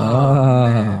tapes.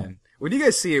 Man. When you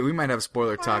guys see it, we might have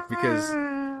spoiler talk because.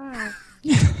 out.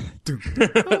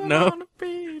 No.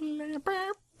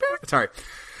 Sorry.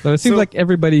 So it seems like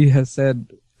everybody has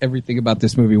said everything about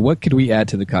this movie. What could we add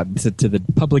to the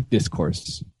public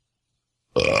discourse?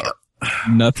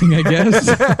 Nothing, I guess.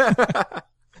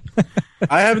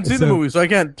 I haven't seen the movie, so I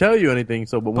can't tell you anything.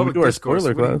 So, but when we do our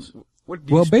spoiler class.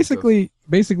 Well, basically,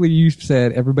 you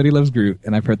said everybody loves Groot,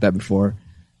 and I've heard that before.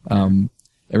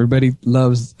 Everybody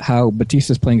loves how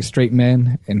Batista's playing a straight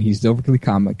man, and he's overly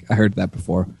comic. I heard that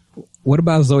before. What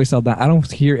about Zoe Saldana? I don't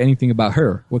hear anything about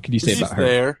her. What could you say about her?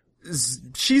 There.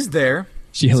 She's there.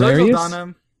 She hilarious? Zoe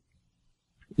Saldana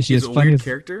Is she is as a funny weird as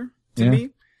character to Yeah. me.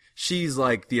 She's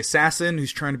like the assassin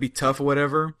who's trying to be tough or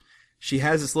whatever. She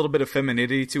has this little bit of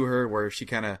femininity to her where she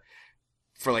kind of,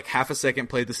 for like half a second,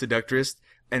 played the seductress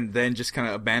and then just kind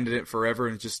of abandoned it forever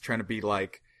and just trying to be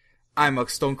like, I'm a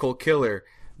stone cold killer,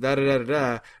 da da da da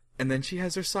da. And then she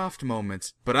has her soft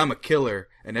moments, but I'm a killer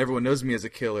and everyone knows me as a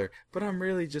killer, but I'm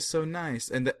really just so nice.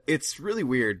 And it's really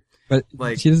weird. But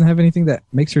Like- she doesn't have anything that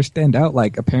makes her stand out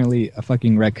like apparently a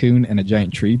fucking raccoon and a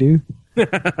giant tree do.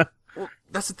 Well,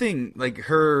 that's the thing. Like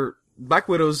her Black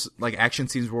Widow's like action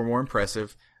scenes were more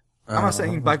impressive. I'm not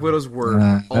saying Black Widows were all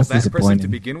that's that impressive to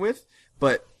disappointing. begin with,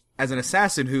 but as an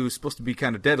assassin who's supposed to be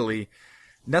kind of deadly,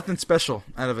 nothing special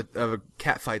out of a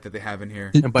cat fight that they have in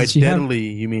here. And by Did she have- deadly,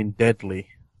 you mean deadly,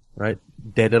 right?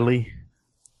 Deadly.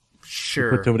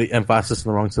 Sure. Put too many emphasis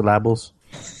on the wrong syllables.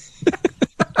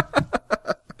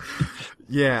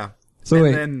 Yeah. So And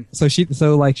wait, then- so she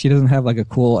doesn't have like a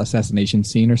cool assassination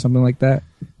scene or something like that.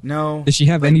 No. Does she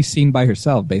have any scene by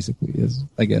herself? Basically, is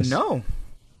I guess. No.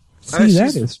 See,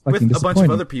 that She's is fucking with a bunch of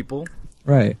disappointing. other people.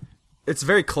 Right. It's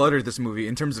very cluttered, this movie,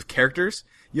 in terms of characters.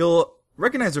 You'll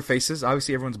recognize their faces.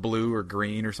 Obviously, everyone's blue or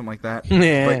green or something like that.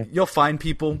 Yeah. But you'll find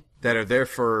people that are there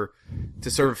to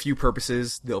serve a few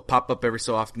purposes. They'll pop up every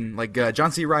so often, like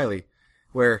John C. Reilly,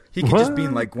 where he could just be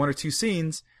in like 1 or 2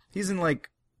 scenes. He's in like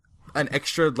an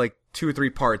extra like 2 or 3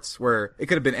 parts where it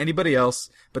could have been anybody else,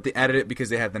 but they added it because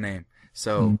they had the name.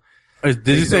 So, did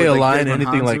you say a line,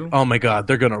 anything like, "Oh my God,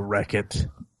 they're gonna wreck it,"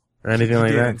 or anything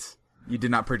like that? You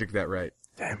did not predict that right.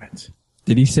 Damn it!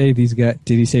 Did he say these guys?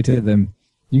 Did he say to them,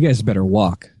 "You guys better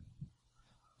walk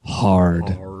hard"?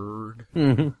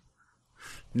 Mm-hmm.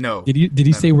 No. Did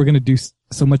he say we're gonna do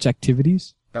so much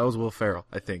activities? That was Will Ferrell,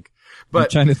 I think. But I'm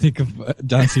trying to think of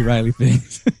John C. Reilly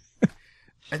things.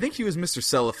 I think he was Mr.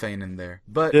 Cellophane in there.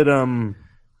 But did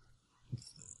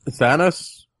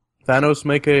Thanos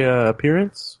make a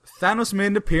appearance? Thanos made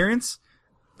an appearance.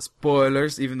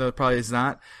 Spoilers, even though it probably is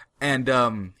not.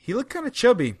 And he looked kind of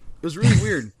chubby. It was really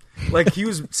weird. Like he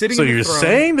was sitting. So in the you're throne.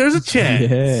 saying there's a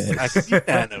chance? Yes. I see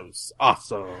Thanos.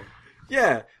 Awesome.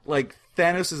 Yeah, like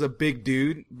Thanos is a big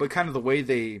dude, but kind of the way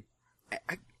they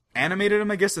animated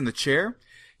him, I guess, in the chair,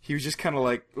 he was just kind of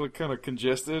like looked kind of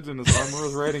congested, and his armor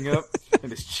was riding up,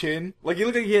 and his chin, like he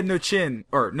looked like he had no chin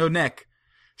or no neck.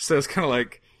 So it's kind of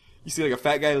like you see like a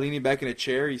fat guy leaning back in a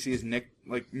chair, you see his neck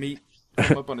like meat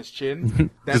come up on his chin.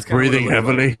 That's just breathing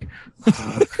heavily.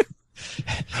 Like.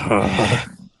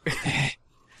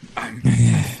 I'm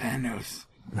Thanos.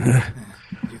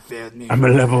 You failed me. I'm a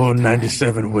level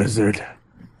 97 wizard.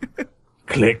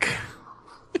 Click.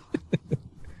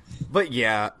 But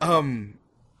yeah, and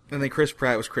then Chris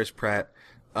Pratt was Chris Pratt.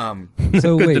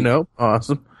 So Good wait, to know.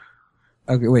 Awesome.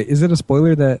 okay, wait. Is it a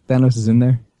spoiler that Thanos is in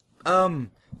there?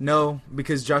 No,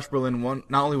 because Josh Brolin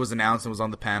not only was announced and was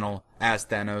on the panel as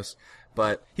Thanos,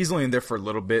 but he's only in there for a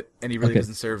little bit, and he really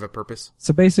doesn't serve a purpose.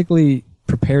 So basically,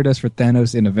 prepared us for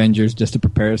Thanos in Avengers just to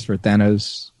prepare us for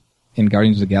Thanos in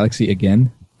Guardians of the Galaxy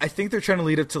again. I think they're trying to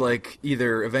lead up to like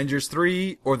either Avengers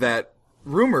 3 or that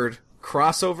rumored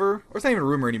crossover, or it's not even a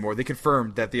rumor anymore. They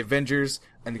confirmed that the Avengers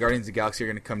and the Guardians of the Galaxy are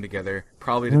going to come together,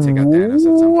 probably to take out Thanos at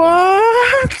some point.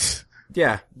 What?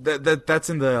 Yeah, that's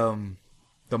in the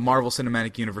Marvel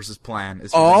Cinematic Universe's plan.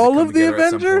 Is all of the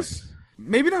Avengers?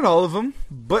 Maybe not all of them,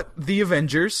 but the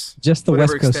Avengers. Just the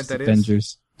West Coast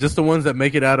Avengers. Just the ones that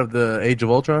make it out of the Age of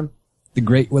Ultron? The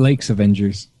Great Lakes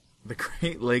Avengers. The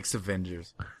Great Lakes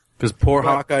Avengers. Because poor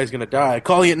Hawkeye's going to die.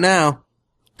 Calling it now.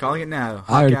 Calling it now.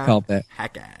 Hawkeye, I already called that.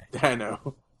 Hawkeye. I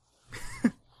know.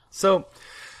 So,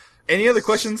 any other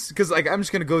questions? Because like I'm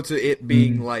just going to go to it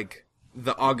being like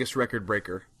the August record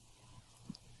breaker.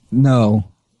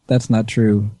 No, that's not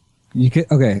true.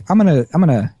 Okay, I'm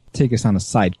gonna take us on a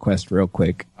side quest real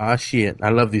quick. Ah, shit. I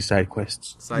love these side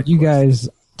quests. Guys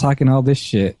talking all this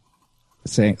shit,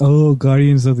 saying, "Oh,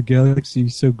 Guardians of the Galaxy,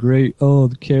 so great. Oh,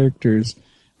 the characters.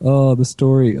 Oh, the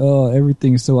story. Oh,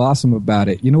 everything's so awesome about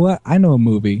it." You know what? I know a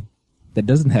movie that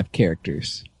doesn't have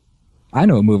characters. I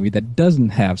know a movie that doesn't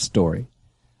have story.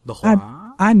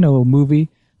 I know a movie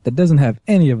that doesn't have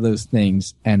any of those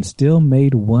things and still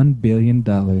made $1 billion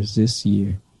this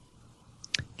year.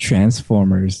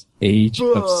 Transformers: Age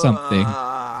of Something.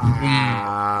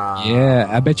 Yeah,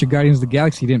 I bet your Guardians of the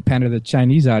Galaxy didn't pander to the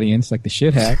Chinese audience like the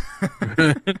shit hack.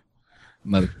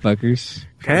 Motherfuckers.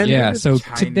 Yeah, so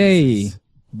today,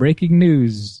 breaking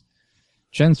news.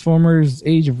 Transformers: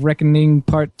 Age of Reckoning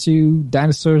Part 2,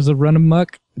 Dinosaurs That Run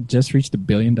Amok, just reached $1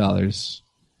 billion.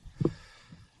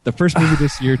 The first movie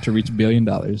this year to reach $1 billion.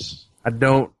 I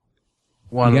don't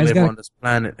want to live on this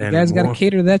planet anymore. You guys got to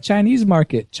cater to that Chinese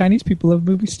market. Chinese people love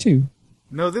movies too.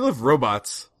 No, they love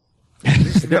robots.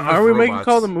 Are we making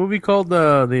the movie called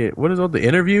the what is it, The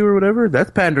Interview or whatever?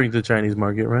 That's pandering to the Chinese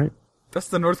market, right? That's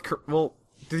the Well,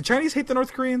 do the Chinese hate the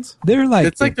North Koreans? They're like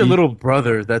it's like their little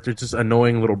brother. That they're just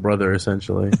annoying little brother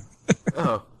essentially.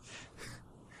 Oh,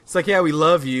 it's like, yeah, we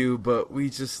love you, but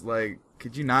we just like.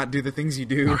 Could you not do the things you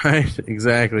do? Right,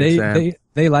 exactly.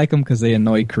 They like them because they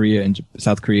annoy Korea and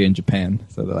South Korea and Japan.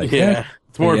 So they're like, yeah,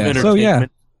 it's more of entertainment. So yeah,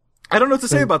 I don't know what to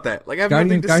say about that. Like, I have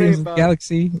nothing to Guardians say of about the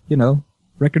Galaxy,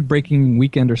 record-breaking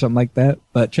weekend or something like that.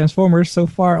 But Transformers, so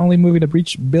far, only movie to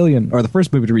reach $1 billion, or the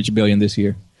first movie to reach $1 billion this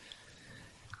year.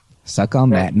 Suck on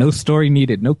that. No story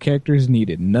needed. No characters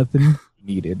needed. Nothing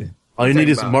needed. All you need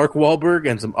is Mark Wahlberg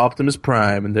and some Optimus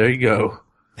Prime, and there you go.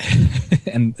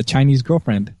 And a Chinese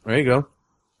girlfriend. There you go.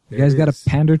 You guys got to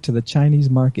pander to the Chinese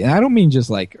market. And I don't mean just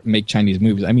like make Chinese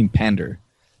movies. I mean pander.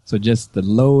 So just the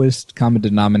lowest common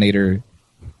denominator.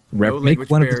 Make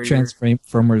one of the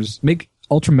Transformers. Make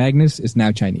Ultra Magnus is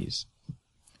now Chinese.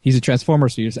 He's a Transformer,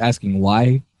 so you're just asking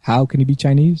why? How can he be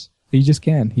Chinese? He just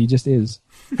can. He just is.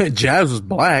 Jazz was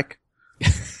black.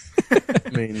 I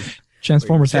mean,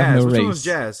 Transformers have no race. Which one was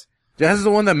Jazz? Jazz is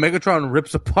the one that Megatron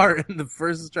rips apart in the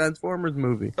first Transformers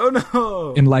movie. Oh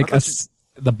no! In like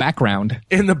the background.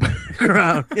 In the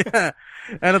background, yeah.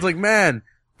 And it's like, man,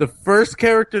 the first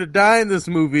character to die in this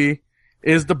movie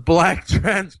is the black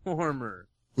Transformer.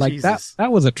 Like Jesus.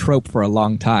 that was a trope for a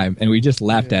long time, and we just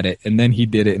laughed at it. And then he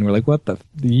did it, and we're like, "What the?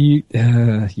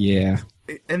 Yeah."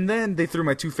 And then they threw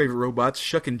my two favorite robots,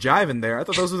 Shuck and Jive, in there. I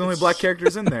thought those were the only black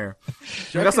characters in there. I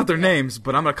mean, that's not their names,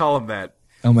 but I'm gonna call them that.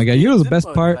 Oh my god! You know the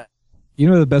best part? You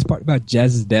know the best part about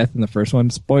Jazz's death in the first one?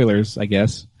 Spoilers, I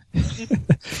guess.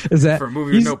 Is that For a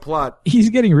movie with no plot. He's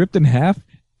getting ripped in half,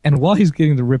 and while he's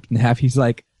getting ripped in half, he's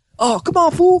like, "Oh, come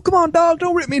on, fool! Come on, dog!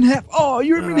 Don't rip me in half! Oh,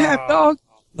 you ripped me in half, dog!"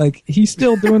 Like he's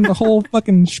still doing the whole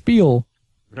fucking spiel.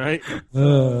 Right?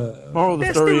 Moral of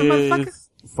the story is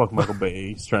fuck Michael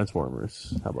Bay's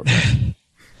Transformers. How about that?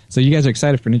 So you guys are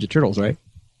excited for Ninja Turtles, right?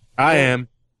 I am.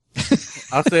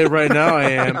 I'll say it right now,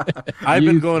 I am. I've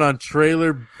been going on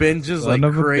trailer binges like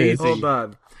crazy. Hold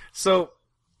on. So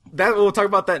we'll talk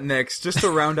about that next, just to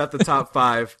round out the top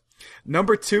 5.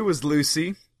 Number 2 was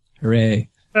Lucy. Hooray.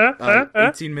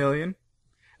 18 million.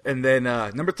 And then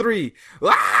number 3,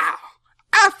 wow!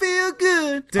 I feel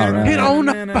good. All right. Get on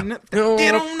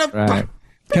up. Right.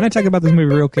 Can I talk about this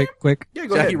movie real quick? Yeah,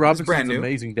 go ahead. Jackie Robinson's brand an new.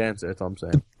 amazing dancer, that's all I'm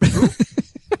saying.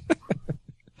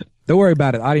 Don't worry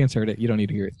about it. Audience heard it. You don't need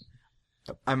to hear it.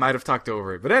 I might have talked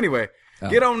over it. But anyway,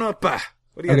 get on up. What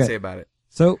do you got to say about it?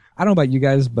 So, I don't know about you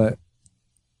guys, but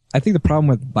I think the problem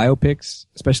with biopics,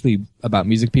 especially about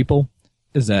music people,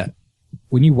 is that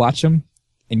when you watch them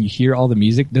and you hear all the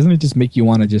music, doesn't it just make you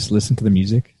want to just listen to the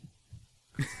music?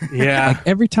 Yeah. Like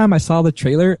every time I saw the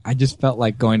trailer, I just felt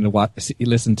like going to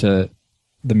listen to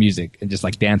the music and just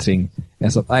like dancing.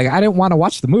 And so, like, I didn't want to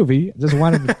watch the movie. I just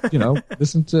wanted to,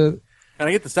 listen to. Can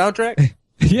I get the soundtrack?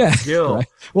 Yeah. Gil, right.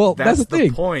 Well, that's the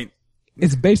thing. Point.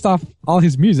 It's based off all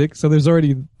his music, so there's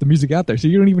already the music out there. So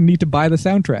you don't even need to buy the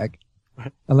soundtrack.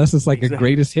 Unless it's like a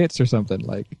greatest hits or something.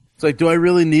 Like, it's like, do I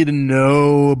really need to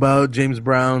know about James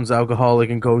Brown's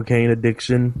alcoholic and cocaine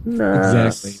addiction? Nah.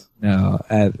 Exactly. No.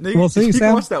 You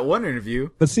can watch that one interview.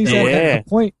 But see, Sam,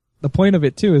 the point of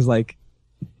it too is like,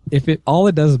 if all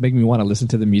it does is make me want to listen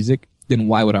to the music, then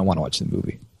why would I want to watch the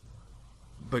movie?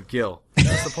 But Gil,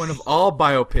 that's the point of all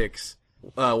biopics.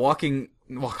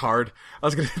 Walk hard. I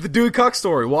was gonna the Dewey Cox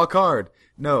story. Walk hard.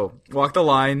 No, Walk the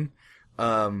Line.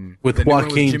 With the new one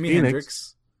Joaquin Jimi Phoenix.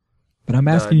 Hendrix. But I'm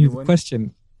asking you the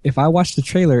question: if I watch the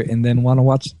trailer and then want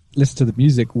to listen to the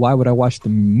music, why would I watch the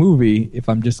movie if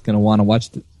I'm just gonna want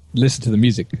to listen to the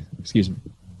music? Excuse me.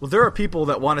 Well, there are people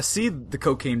that want to see the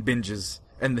cocaine binges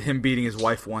and him beating his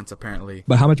wife once, apparently.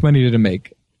 But how much money did it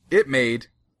make? It made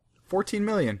 $14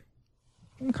 million.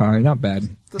 Okay, not bad.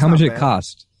 That's How much not did it bad.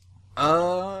 cost?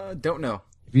 Don't know.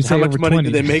 If you say How much over money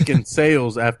 20, did they make in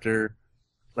sales after?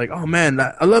 Like, oh man,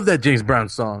 I love that James Brown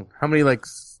song. How many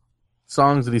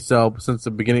songs did he sell since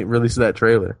the beginning release of that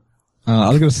trailer? I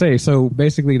was gonna say. So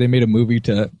basically, they made a movie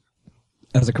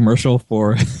as a commercial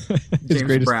for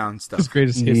James Brown stuff. His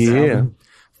greatest hits. Yeah. album.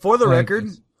 For the record,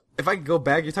 if I could go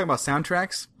back, you're talking about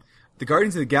soundtracks. The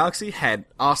Guardians of the Galaxy had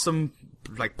awesome,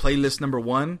 playlist number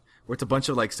 1, where it's a bunch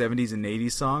of 70s and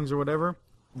 80s songs or whatever.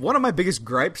 One of my biggest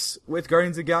gripes with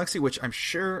Guardians of the Galaxy, which I'm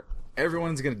sure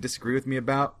everyone's going to disagree with me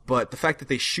about, but the fact that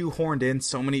they shoehorned in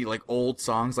so many old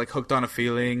songs, like Hooked on a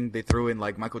Feeling, they threw in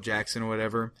Michael Jackson or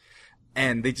whatever,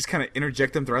 and they just kind of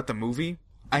interject them throughout the movie.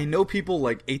 I know people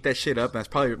ate that shit up, and that's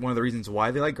probably one of the reasons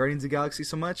why they like Guardians of the Galaxy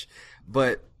so much,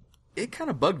 but it kind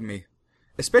of bugged me.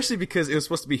 Especially because it was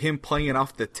supposed to be him playing it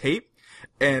off the tape,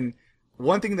 and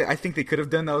one thing that I think they could have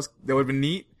done that would have been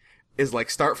neat is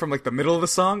start from the middle of the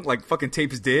song, like fucking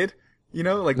tapes did,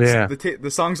 the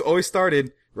songs always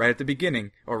started right at the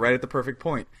beginning or right at the perfect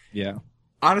point. Yeah.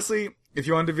 Honestly, if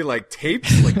you wanted to be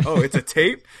tapes, oh, it's a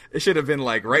tape, it should have been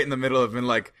right in the middle of been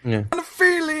on a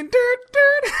feeling,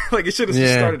 it should have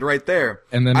just started right there.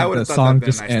 And then the song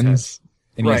just ends,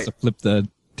 and he has to flip the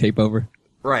tape over.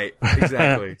 Right,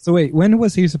 exactly. So wait, when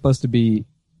was he supposed to be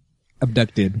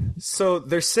abducted? So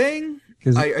they're saying,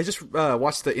 I just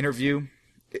watched the interview.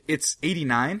 It's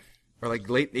 89 or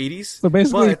late 80s. So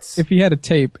basically, if he had a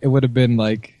tape, it would have been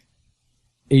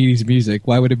 80s music.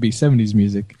 Why would it be 70s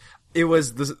music? It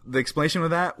was the explanation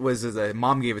with that was his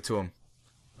mom gave it to him,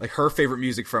 her favorite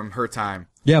music from her time.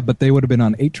 Yeah, but they would have been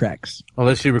on 8 tracks.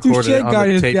 Unless she recorded it on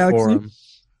the tape for him.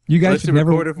 You guys should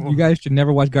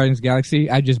never watch Guardians of the Galaxy.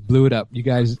 I just blew it up. You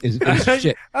guys is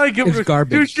shit. It's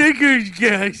garbage.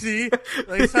 Galaxy.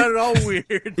 It sounded all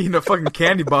weird. Eating a fucking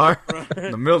candy bar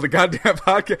in the middle of the goddamn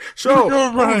podcast. So,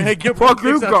 Fuck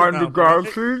you, Guardians of the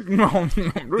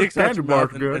Galaxy. Dicks out your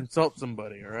mouth and insult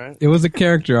somebody, alright? It was a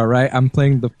character, alright? I'm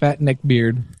playing the fat neck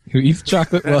beard who eats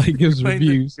chocolate while he gives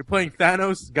reviews. You're playing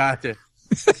Thanos? Gotcha.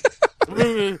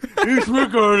 It's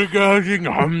regarding gouging.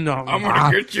 I'm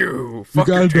gonna get you. You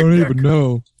guys don't even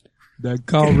know that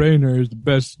Kyle Rayner is the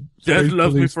best. Dad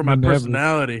loves me for my policeman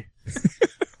ever. personality.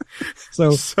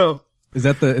 So So is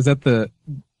that the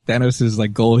Thanos'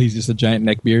 like goal? He's just a giant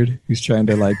neckbeard who's trying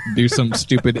to like do some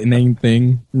stupid inane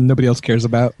thing nobody else cares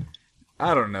about.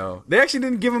 I don't know. They actually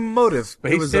didn't give him a motive.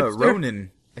 Space It was hipster?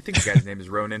 Ronan. I think the guy's name is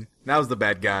Ronan. That was the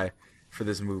bad guy for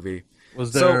this movie.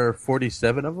 Was there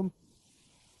 47 of them?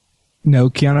 No,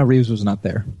 Keanu Reeves was not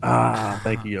there. Ah,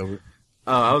 thank you, Gilbert.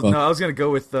 I was gonna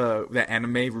go with that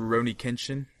anime Rurouni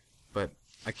Kenshin, but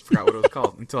I forgot what it was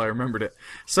called until I remembered it.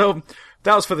 So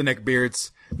that was for the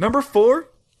neckbeards. Number 4,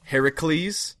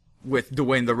 Heracles with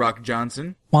Dwayne The Rock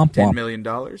Johnson, Womp $10 womp. million.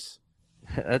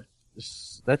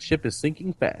 That ship is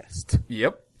sinking fast.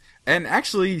 Yep. And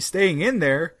actually staying in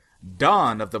there,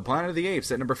 Dawn of the Planet of the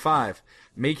Apes at number 5,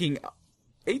 making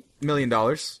 $8 million,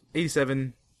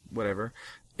 87, whatever.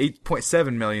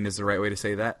 8.7 million is the right way to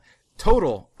say that.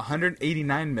 Total,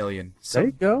 189 million. So There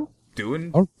you go. doing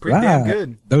All pretty damn right.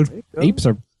 good. Those go. apes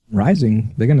are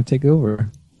rising. They're gonna take over.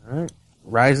 All right.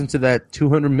 Rising to that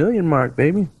 200 million mark,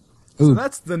 baby. So Ooh.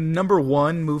 that's the number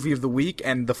 1 movie of the week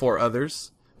and the 4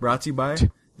 others brought to you by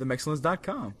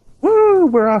themexcellence.com. Woo,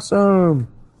 we're awesome.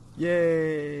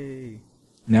 Yay.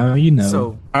 Now you know. So,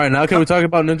 All right, now can we talk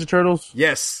about Ninja Turtles?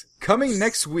 yes, coming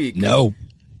next week, no.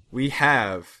 we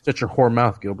have Shut your whore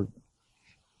mouth, Gilbert.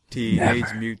 Teenage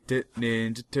Never. Mutant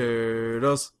Ninja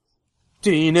Turtles.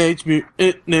 Teenage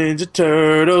Mutant Ninja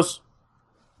Turtles.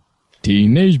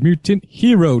 Teenage Mutant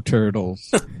Hero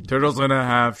Turtles. Turtles in a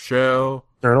half shell.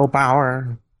 Turtle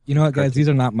power. You know what, guys? These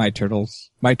are not my turtles.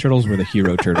 My turtles were the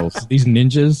hero turtles. These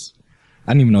ninjas,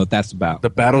 I don't even know what that's about. The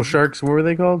Battle Sharks, what were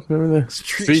they called? Remember the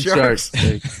Street Sharks.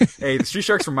 Hey, the Street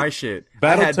Sharks were my shit.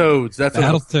 Battle I had Toads. That's what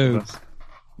Battletoads.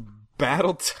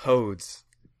 Battle Toads.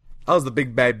 I was the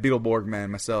big bad Beetleborg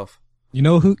man myself. You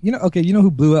know who? You know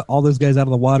who blew all those guys out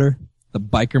of the water? The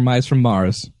biker mice from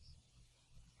Mars.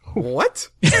 What?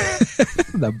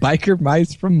 The biker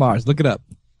mice from Mars. Look it up.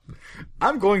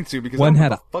 I'm going to because One I don't know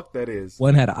had what the fuck that is.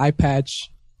 One had an eye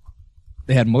patch.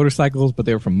 They had motorcycles, but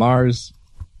they were from Mars,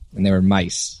 and they were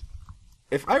mice.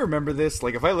 If I remember this,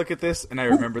 like if I look at this and I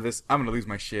remember this, I'm gonna lose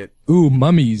my shit. Ooh,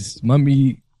 mummies,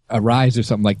 mummy arise or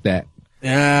something like that.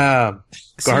 Yeah.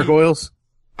 Gargoyles.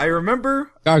 I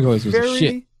remember Gargoyles was a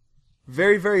shit.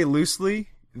 very, very loosely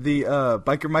the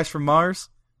biker mice from Mars.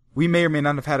 We may or may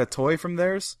not have had a toy from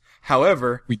theirs.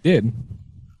 However, We did.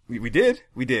 we did.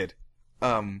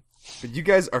 But you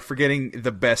guys are forgetting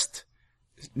the best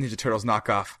Ninja Turtles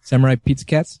knockoff. Samurai Pizza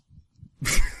Cats.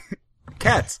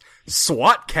 Cats.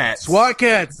 SWAT Cats. SWAT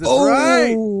Cats. That's right.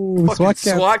 Fucking SWAT Cats.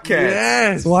 SWAT Cats.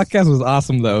 Yes. SWAT Cats was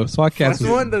awesome though. SWAT Cats That's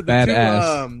the one. was The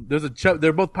badass. two, there's a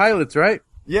they're both pilots, right?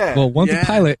 Yeah. Well, one's Yeah. a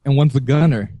pilot and one's a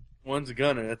gunner. One's a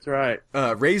gunner. That's right.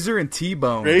 Razor and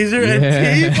T-Bone. Razor Yeah.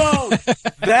 and T-Bone.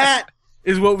 That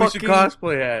is what we should Fucking-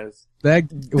 cosplay as.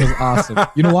 That was awesome.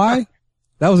 You know why?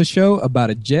 That was a show about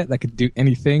a jet that could do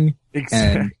anything,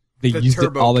 Exactly. and they The used it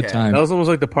Turbo all the Cat. time. That was almost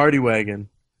like the party wagon.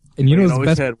 And you know it what's the always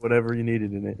best? had whatever you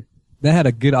needed in it. That had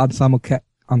a good ensemble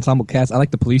cast. I like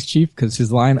the police chief because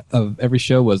his line of every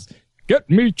show was "Get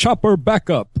me chopper back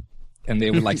up," and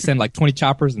they would like send like 20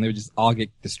 choppers, and they would just all get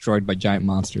destroyed by giant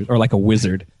monsters or like a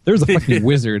wizard. There was a fucking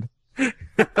wizard.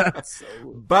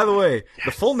 By the way,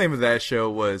 the full name of that show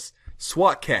was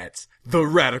SWAT Cats, The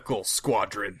Radical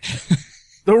Squadron.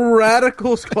 The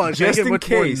Radical Squad. Just Make it in much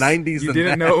more case 90s you than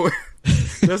didn't that. know.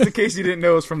 Just in case you didn't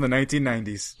know, it's from the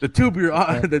 1990s. The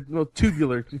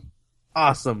tubular.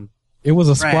 Awesome. It was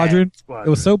a Rad squadron. squadron. It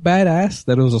was so badass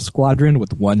that it was a squadron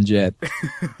with one jet.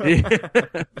 They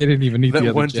didn't even need the That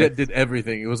other one jet. jet did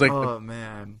everything. It was like Oh the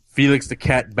man, Felix the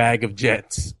Cat bag of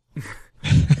jets.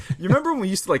 you remember when we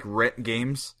used to like rent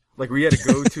games? Like we had to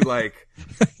go to like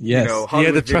Yes. you know You had to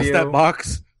Hollywood trust Video. that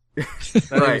box that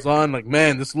it Right. was on. Like,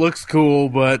 man, this looks cool,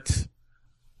 but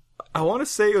I want to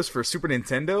say it was for Super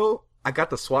Nintendo. I got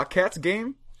the SWAT Cats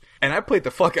game, and I played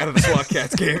the fuck out of the SWAT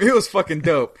Cats game. It was fucking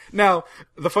dope. Now,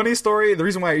 the funny story, the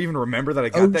reason why I even remember that I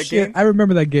got Oh that shit! game, I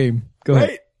remember that game. Go right?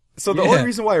 ahead. So the Yeah. only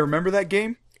reason why I remember that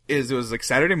game is it was like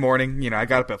Saturday morning. You know, I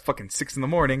got up at fucking 6 in the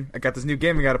morning. I got this new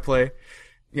game I got to play.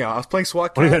 You know, I was playing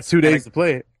SWAT Cats. only got 2 and days to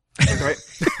play it. right?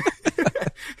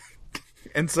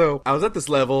 And so I was at this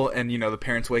level, and you know the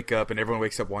parents wake up, and everyone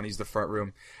wakes up wanting to use the front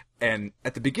room. And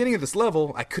at the beginning of this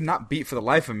level, I could not beat for the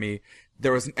life of me.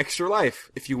 There was an extra life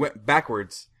if you went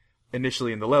backwards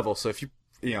initially in the level. So if you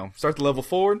start the level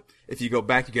forward, if you go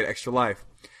back, you get extra life.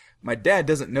 My dad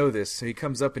doesn't know this, so he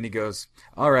comes up and he goes,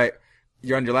 "All right,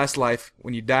 you're on your last life.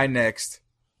 When you die next,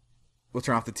 we'll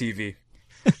turn off the TV."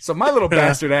 So my little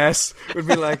bastard ass would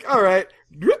be like, "All right,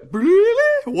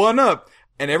 one up.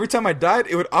 And every time I died,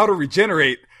 it would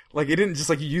auto-regenerate. Like, it didn't just,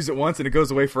 like, you use it once and it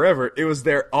goes away forever. It was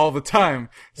there all the time.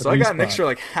 So I got an extra,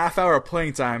 like, half hour of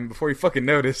playing time before he fucking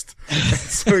noticed.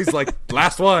 So he's like,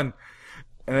 last one.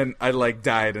 And then I, like,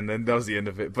 died, and then that was the end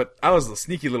of it. But I was a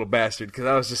sneaky little bastard, because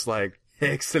I was just like,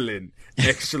 excellent.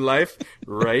 Extra life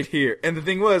right here. And the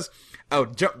thing was, I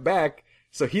would jump back,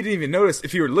 so he didn't even notice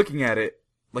if you were looking at it.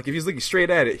 Like, if he was looking straight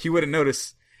at it, he wouldn't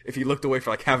notice if he looked away for,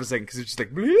 like, half a second, because it's just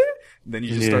like, bleh, then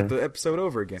you just start the episode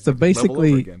over again. So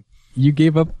basically, you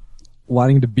gave up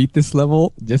wanting to beat this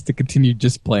level just to continue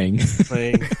just playing.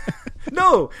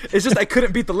 No, it's just I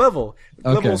couldn't beat the level.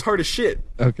 The level was hard as shit.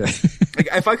 Okay. Like,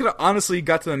 if I could have honestly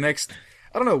got to the next,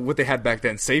 I don't know what they had back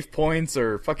then, save points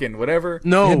or fucking whatever.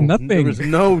 No, nothing. There was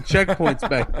no checkpoints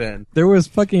back then. There was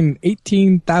fucking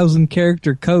 18,000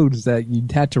 character codes that you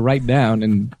had to write down,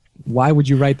 and why would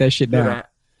you write that shit down?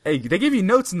 Hey, they gave you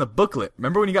notes in the booklet.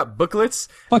 Remember when you got booklets?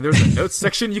 And there was a notes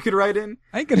section you could write in?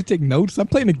 I ain't gonna take notes. I'm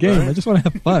playing a game. Right. I just want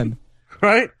to have fun.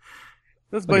 Right?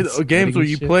 That's like the games where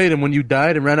you played, and when you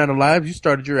died and ran out of lives, you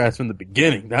started your ass from the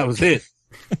beginning. That was it.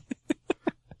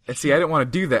 And see, I didn't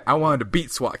want to do that. I wanted to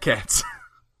beat SWAT cats.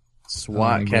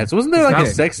 SWAT cats. Wasn't there like a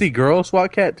sexy girl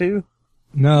SWAT cat too?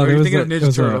 No, there was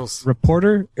Ninja Turtles. A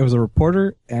reporter. It was a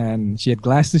reporter, and she had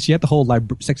glasses. She had the whole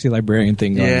sexy librarian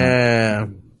thing going on. Yeah.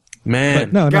 Man.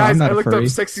 But no, guys, I'm not I looked up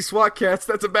sexy SWAT cats.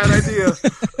 That's a bad idea.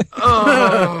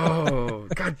 Oh,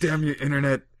 god damn you,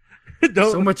 internet.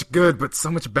 So much good, but so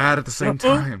much bad at the same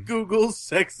time. Google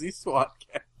sexy SWAT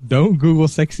cat. Don't Google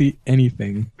sexy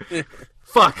anything.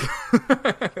 Fuck.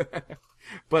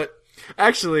 But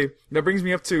actually, that brings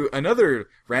me up to another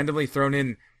randomly thrown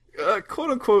in,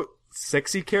 quote unquote,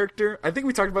 sexy character. I think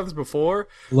we talked about this before.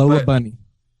 Lola Bunny.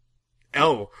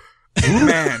 Oh,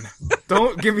 man.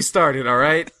 Don't get me started,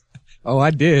 alright? Oh, I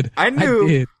did. I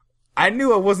knew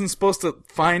I wasn't supposed to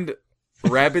find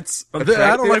rabbits attractive.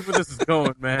 I don't like where this is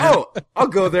going, man. Oh, I'll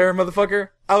go there, motherfucker.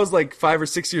 I was like 5 or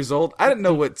 6 years old. I didn't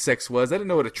know what sex was. I didn't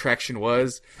know what attraction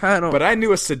was. But I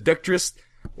knew a seductress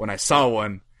when I saw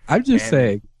one. I'm just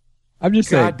saying.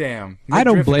 Goddamn. I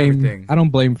don't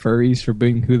blame furries for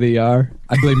being who they are.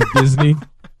 I blame Disney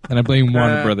and I blame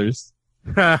Warner Brothers.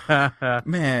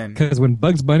 Man. Because when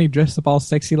Bugs Bunny dressed up all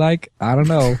sexy like, I don't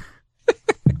know.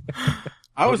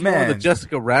 I was more the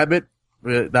Jessica Rabbit.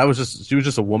 She was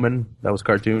just a woman that was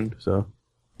cartooned, so.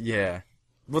 Yeah.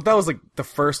 Well, that was like the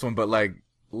first one, but like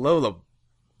Lola,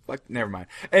 like, never mind.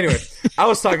 Anyway, I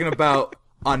was talking about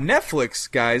on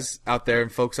Netflix, guys out there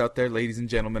and folks out there, ladies and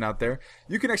gentlemen out there,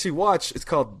 you can actually watch, it's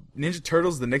called Ninja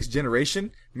Turtles The Next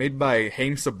Generation, made by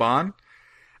Haim Saban.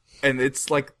 And it's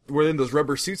like, we're in those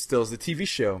rubber suit stills, the TV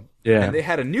show. Yeah. And they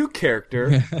had a new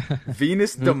character,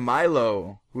 Venus de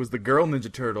Milo, who was the girl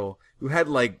Ninja Turtle, who had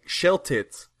like shell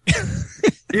tits.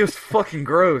 It was fucking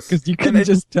gross. Because you couldn't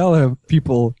just tell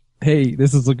people, hey,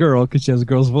 this is a girl because she has a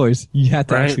girl's voice. You had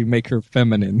to actually make her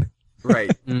feminine.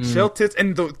 Right. Shell tits.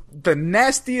 And the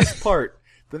nastiest part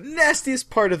of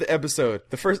the episode,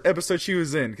 the first episode she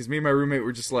was in, because me and my roommate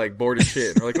were just like bored as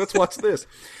shit. And we're like, let's watch this.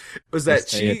 Was that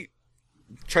she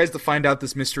tries to find out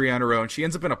this mystery on her own. She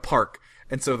ends up in a park.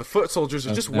 And so the foot soldiers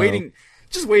are just waiting.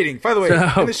 By the way,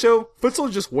 in the show, foot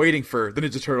soldiers just waiting for the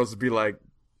Ninja Turtles to be like,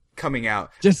 coming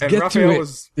out. Just and get Raphael to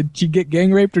it. Did she get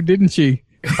gang raped or didn't she?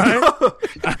 I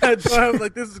was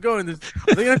like, this is going. Are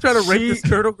they going to try to rape this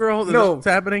turtle girl? No. What's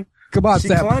happening? Come on, She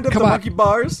Sam. climbed up the monkey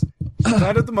bars.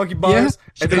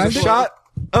 And there's a shot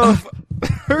of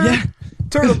her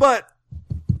turtle butt.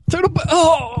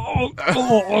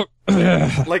 Oh.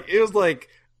 Like, it was like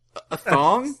a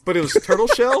thong, but it was turtle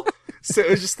shell. So it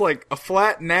was just like a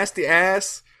flat, nasty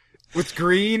ass with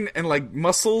green and like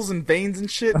muscles and veins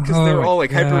and shit, because they were all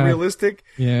like hyper realistic.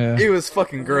 Yeah. It was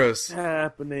fucking gross. What's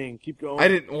happening? Keep going. I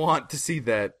didn't want to see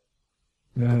that.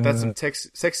 But that's some sex.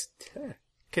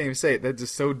 Can't even say it. That's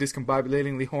just so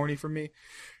discombobulatingly horny for me.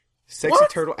 Sexy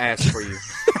turtle ass for you.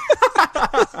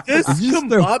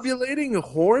 Discombobulating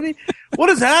horny? What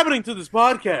is happening to this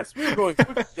podcast? We're going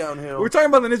quickly downhill. We're talking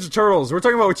about the Ninja Turtles. We're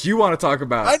talking about what you want to talk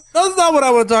about. That's not what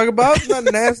I want to talk about. It's not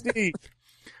nasty.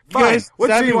 Fine. What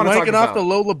do you want to talk about? Off the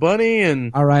Lola Bunny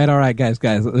and. All right, guys.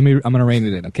 I'm gonna rein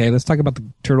it in. Okay, let's talk about the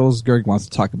turtles Gerg wants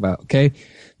to talk about. Okay,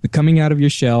 the Coming Out of Your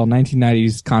Shell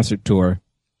 1990s concert tour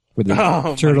with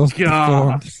the turtles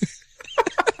performed.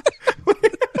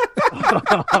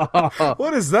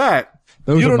 What is that?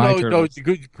 Those you are don't my know. turtles.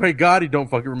 No, pray God you don't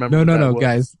fucking remember. No,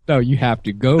 guys. No, you have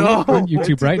to go on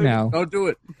YouTube right now. Don't do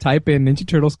it. Type in Ninja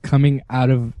Turtles Coming Out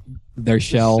of Their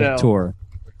Shell tour.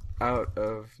 Out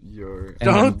of your...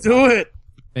 Don't do it.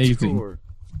 Amazing. Tour.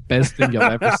 Best thing you'll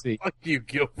ever see. Fuck you,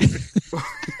 Gilbert.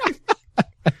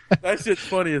 That shit's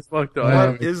funny as fuck, though.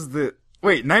 What is the...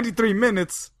 Wait, 93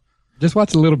 minutes? Just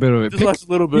watch a little bit of it. Just watch a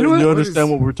little bit and you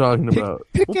understand what we're talking about.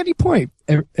 Pick any point.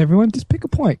 Everyone, just pick a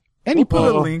point. Any point.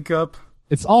 We'll put a link up.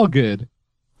 It's all good.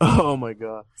 Oh, my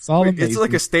God. It's all amazing. It's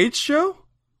like a stage show?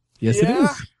 Yes, it is.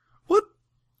 What?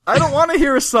 I don't want to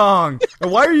hear a song.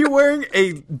 And why are you wearing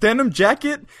a denim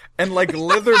jacket and like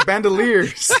leather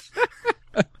bandoliers?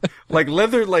 Like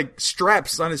leather like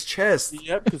straps on his chest.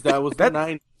 Yep, because that was the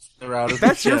 90s.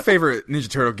 That's your favorite Ninja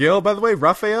Turtle, Gil, by the way,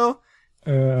 Raphael.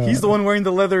 He's the one wearing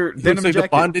the leather denim like jacket.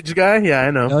 The bondage guy? Yeah,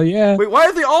 I know. Hell yeah. Wait, why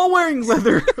are they all wearing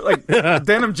leather like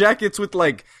denim jackets with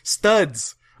like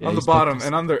studs on the bottom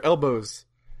and on their elbows?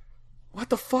 What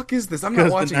the fuck is this? I'm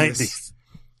not watching this.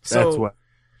 So, that's what.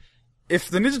 If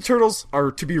the Ninja Turtles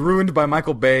are to be ruined by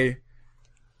Michael Bay,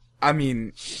 I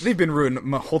mean, they've been ruined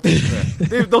my whole thing.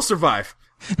 They'll survive.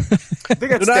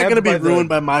 They're not going to be ruined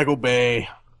by Michael Bay.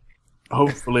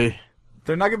 Hopefully.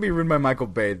 They're not going to be ruined by Michael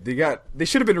Bay. They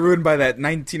should have been ruined by that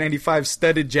 1995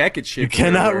 studded jacket shit. You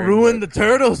cannot ruin the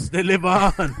turtles. They live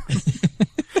on.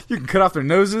 You can cut off their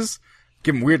noses,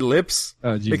 give them weird lips,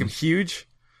 make them huge,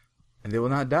 and they will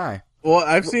not die. Well,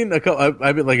 I've seen a couple.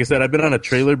 Like I said, I've been on a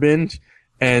trailer binge,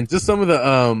 and just some of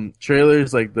the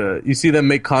trailers, like you see them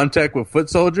make contact with foot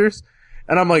soldiers,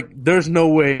 and I'm like, there's no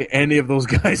way any of those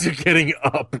guys are getting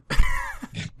up,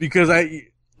 because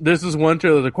there's this one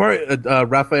trailer.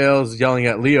 Raphael's yelling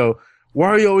at Leo, "Why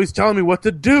are you always telling me what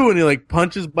to do?" And he like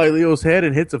punches by Leo's head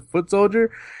and hits a foot soldier,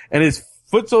 and his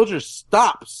foot soldier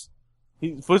stops.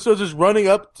 Foot soldier's running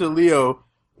up to Leo,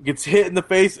 gets hit in the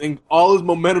face, and all his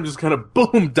momentum just kind of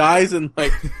boom dies and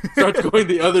like starts going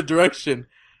the other direction.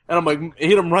 And I'm like,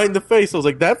 hit him right in the face. I was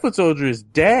like, that foot soldier is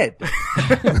dead.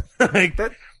 Like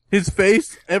that, his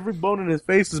face, every bone in his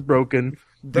face is broken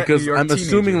because I'm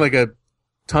assuming like a 1.5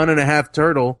 ton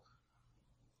turtle.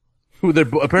 Who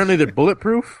apparently they're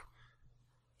bulletproof.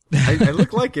 I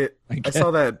look like it. I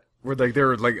saw that where like they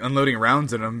were like unloading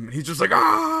rounds in him. He's just like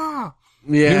ah.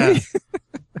 Yeah. Really?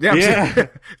 Yeah.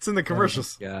 It's in the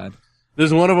commercials. Oh, God.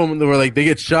 There's one of them where like they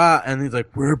get shot and he's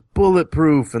like, we're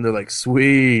bulletproof, and they're like,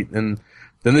 sweet, and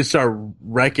then they start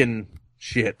wrecking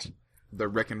shit. The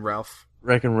Wrecking Ralph.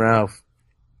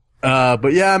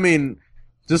 But yeah, I mean,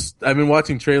 I've been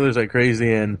watching trailers like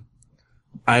crazy, and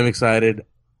I'm excited.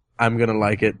 I'm gonna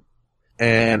like it,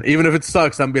 and even if it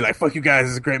sucks, I'm gonna be like, fuck you guys,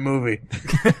 it's a great movie.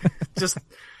 Just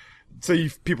so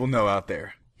people know out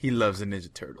there, he loves the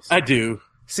Ninja Turtles. I do.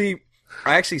 See,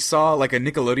 I actually saw like a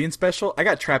Nickelodeon special. I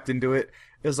got trapped into it.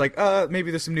 It was like, maybe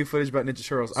there's some new footage about Ninja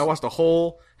Turtles. I watched a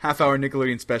whole half-hour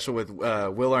Nickelodeon special with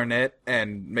Will Arnett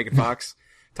and Megan Fox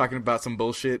talking about some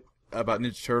bullshit about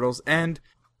Ninja Turtles, and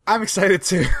I'm excited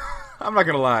too. I'm not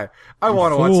gonna lie. I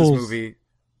want to watch this movie.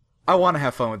 I want to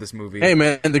have fun with this movie. Hey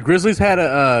man, the Grizzlies had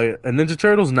a Ninja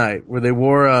Turtles night where they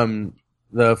wore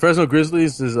the Fresno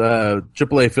Grizzlies is a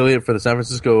AAA affiliate for the San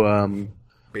Francisco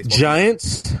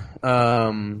Giants.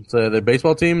 So their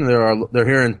baseball team. They're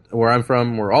here where I'm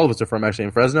from, where all of us are from, actually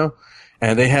in Fresno,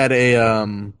 and they had a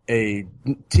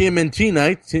TMNT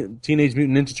night, Teenage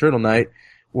Mutant Ninja Turtle night,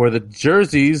 where the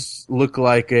jerseys look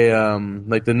like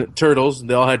the turtles.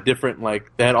 They all had different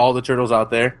they had all the turtles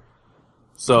out there.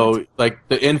 So like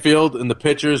the infield and the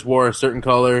pitchers wore a certain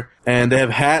color, and they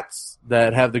have hats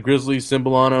that have the Grizzlies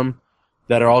symbol on them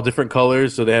that are all different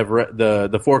colors. So they have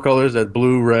the 4 colors: that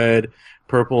blue, red,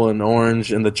 purple, and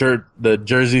orange, and the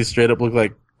jerseys straight up look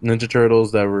like Ninja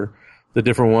Turtles that were the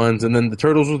different ones. And then the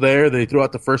turtles were there. They threw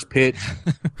out the first pitch,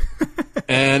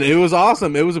 and it was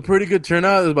awesome. It was a pretty good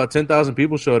turnout. It was about 10,000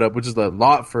 people showed up, which is a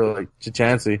lot for like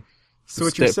Chichancy. So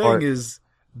what you're saying is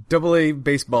AA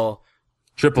baseball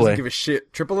doesn't give a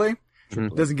shit. AAA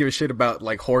doesn't give a shit about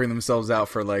like whoring themselves out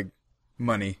for like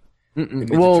money.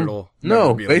 Well,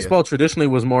 no. Baseball traditionally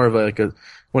was more of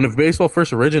when baseball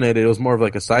first originated, it was more of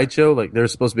like a sideshow. Like there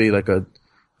was supposed to be like a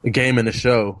game and a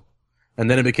show, and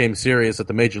then it became serious at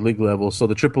the major league level. So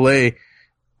the AAA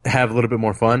have a little bit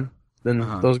more fun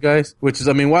than those guys. Which is,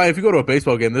 I mean, why if you go to a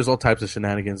baseball game, there's all types of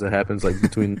shenanigans that happens like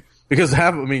between because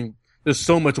there's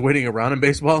so much waiting around in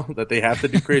baseball that they have to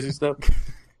do crazy stuff.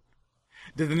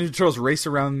 Did the Ninja Turtles race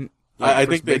around? I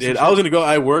think they did. I was gonna go.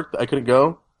 I worked. I couldn't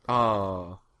go.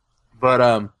 Oh. But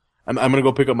I'm gonna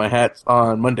go pick up my hats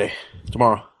on Monday,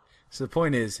 tomorrow. So the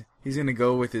point is, he's gonna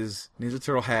go with his Ninja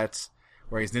Turtle hats,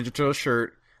 wearing his Ninja Turtle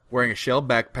shirt, wearing a shell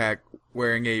backpack,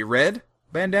 wearing a red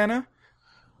bandana,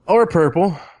 or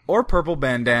purple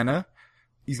bandana.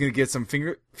 He's gonna get some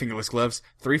fingerless gloves,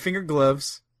 3-finger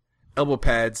gloves, elbow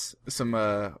pads, some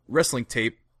wrestling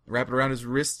tape, wrap it around his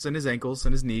wrists and his ankles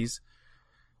and his knees.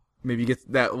 Maybe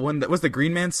get that one. That was the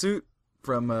Green Man suit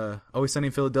from Always Sunny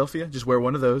in Philadelphia. Just wear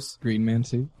one of those. Green Man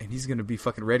suit. And he's gonna be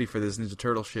fucking ready for this Ninja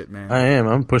Turtle shit, man. I am.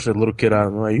 I'm pushing a little kid out.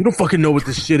 I'm like, you don't fucking know what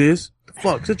this shit is. The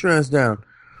fuck? Sit your ass down.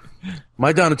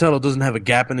 My Donatello doesn't have a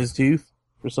gap in his tooth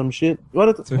or some shit. I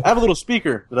have a little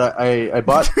speaker that I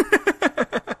bought.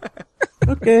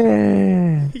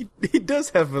 Okay. He does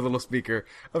have a little speaker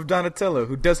of Donatello,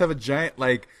 who does have a giant,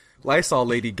 like, Lysol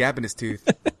lady gap in his tooth.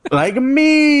 Like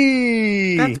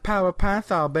me! That's power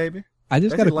Pythol, baby. I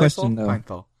just got a question, though.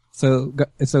 Pythol.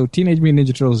 So Teenage Mutant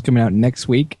Ninja Turtles is coming out next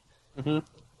week,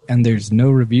 and there's no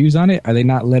reviews on it? Are they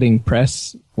not letting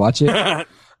press watch it?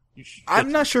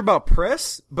 I'm not sure about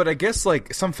press, but I guess,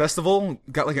 like, some festival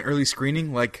got, like, an early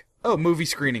screening, like, movie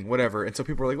screening, whatever. And so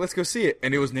people were like, let's go see it.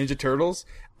 And it was Ninja Turtles.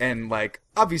 And, like,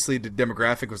 obviously the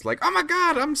demographic was like, oh my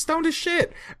god, I'm stoned as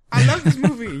shit. I love this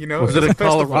movie, you know? Was it in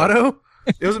Colorado?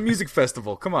 It was a music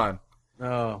festival. Come on.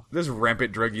 Oh. There's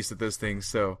rampant drug use at those things,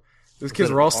 so... Those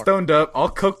kids were all stoned up, all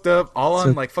coked up, all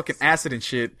on, like, fucking acid and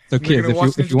shit. So kids,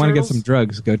 if you want to get some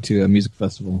drugs, go to a music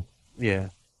festival. Yeah.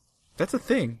 That's a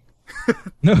thing.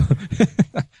 No.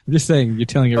 I'm just saying, you're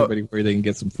telling everybody where they can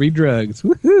get some free drugs.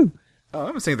 Woohoo! Oh,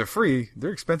 I'm not saying they're free.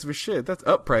 They're expensive as shit. That's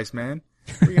up price, man.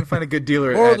 Where you gonna find a good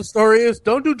dealer Moral of the story is,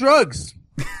 don't do drugs.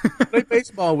 Play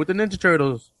baseball with the Ninja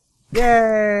Turtles.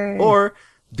 Yay! Or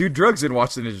do drugs and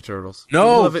watch the Ninja Turtles.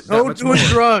 No, no doing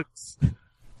drugs.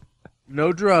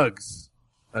 No drugs.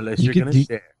 Unless you're going to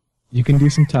share. You can do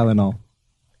some Tylenol.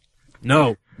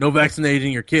 No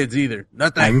vaccinating your kids either.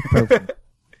 Nothing.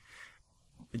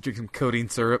 You drink some codeine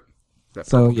syrup.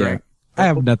 So, yeah. I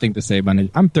have nothing to say about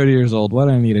it. I'm 30 years old. Why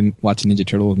do I need to watch a Ninja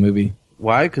Turtles movie?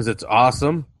 Why? Because it's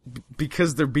awesome.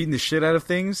 Because they're beating the shit out of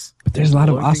things. But there's a lot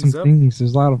of awesome things.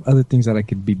 There's a lot of other things that I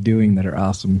could be doing that are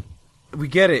awesome. We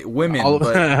get it, women,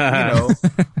 but, you know,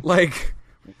 like,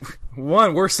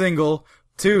 one, we're single.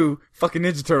 Two, fucking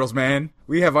Ninja Turtles, man.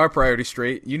 We have our priorities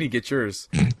straight. You need to get yours.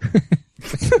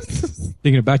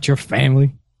 Thinking about your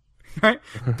family. Right?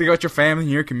 Think about your family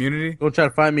and your community. Go try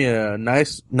to find me a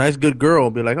nice good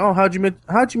girl. Be like, oh, how'd you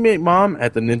meet mom?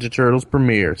 At the Ninja Turtles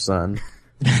premiere, son.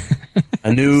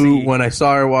 I knew when I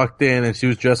saw her walked in and she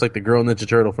was dressed like the girl Ninja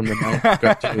Turtle from the 90s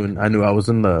cartoon. I knew I was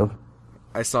in love.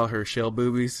 I saw her shell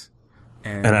boobies.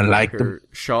 And I liked her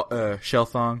shell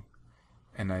thong.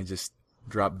 And I just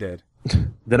dropped dead.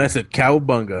 Then I said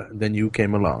cowabunga, and then you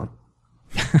came along.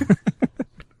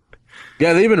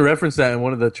 Yeah, they even referenced that in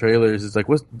one of the trailers. It's like,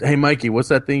 hey Mikey, what's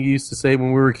that thing you used to say when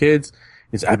we were kids?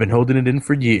 It's, I've been holding it in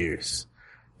for years.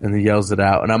 And he yells it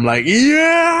out, and I'm like,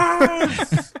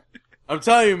 yes! I'm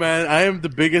telling you, man, I am the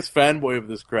biggest fanboy of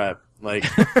this crap. Like,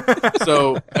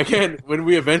 so, again, when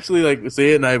we eventually, like,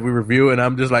 see it and we review it, and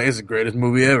I'm just like, it's the greatest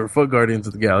movie ever. Fuck Guardians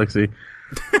of the Galaxy.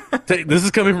 This is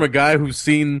coming from a guy who's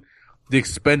seen The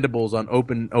Expendables on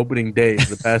opening days,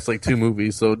 the past, like, 2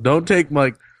 movies. So don't take,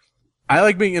 like, I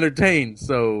like being entertained,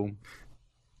 so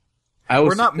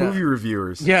we're not movie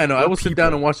reviewers. Yeah, no, I will sit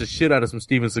down and watch the shit out of some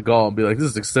Steven Seagal and be like,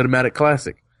 this is a cinematic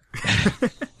classic.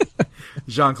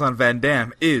 Jean-Claude Van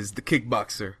Damme is the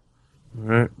kickboxer. All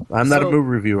right. I'm not a movie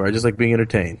reviewer. I just like being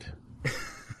entertained.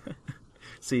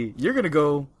 See, we're gonna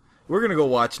go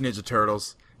watch Ninja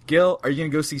Turtles. Gil, are you gonna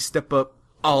go see Step Up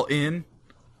All In?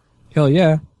 Hell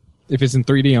yeah. If it's in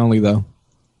 3D only, though.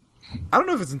 I don't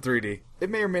know if it's in 3D. It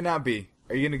may or may not be.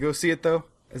 Are you going to go see it, though?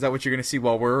 Is that what you're going to see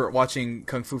while we're watching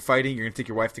Kung Fu Fighting? You're going to take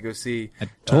your wife to go see... I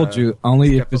told you,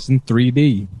 only if it's in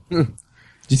 3D. Did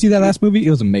you see that last movie? It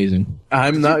was amazing.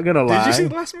 I'm not going to lie. Did you see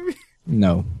the last movie?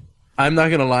 No. I'm not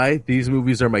going to lie. These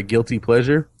movies are my guilty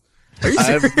pleasure. Are you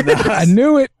serious? I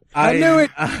knew it. I knew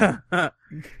it.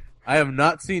 I have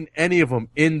not seen any of them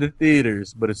in the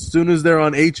theaters, but as soon as they're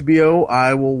on HBO,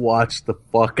 I will watch the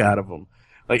fuck out of them.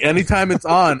 Like, anytime it's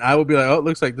on, I will be like, oh, it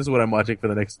looks like this is what I'm watching for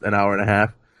the next an hour and a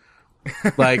half.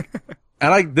 Like, I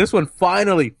like this one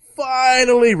finally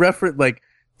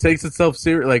takes itself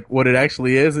serious, like, what it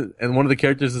actually is. And one of the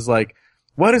characters is like,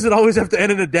 why does it always have to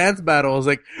end in a dance battle? I was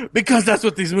like, because that's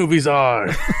what these movies are.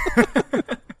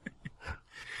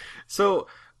 So,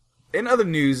 in other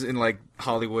news in, like,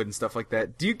 Hollywood and stuff like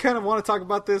that, do you kind of want to talk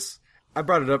about this? I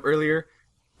brought it up earlier,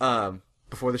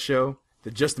 before the show,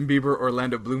 the Justin Bieber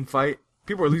Orlando Bloom fight.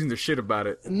 People are losing their shit about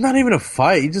it. Not even a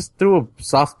fight. He just threw a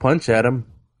soft punch at him.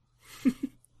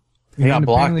 He got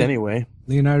blocked anyway.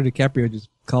 Leonardo DiCaprio just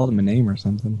called him a name or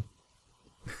something.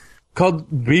 Called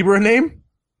Bieber a name?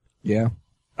 Yeah.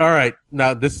 All right.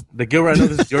 Now, the Gilbert, I know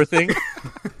this is your thing.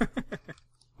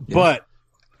 Yeah. But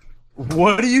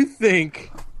what do you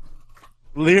think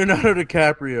Leonardo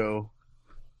DiCaprio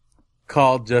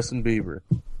called Justin Bieber?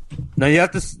 Now you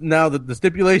have to. Now the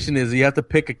stipulation is you have to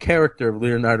pick a character of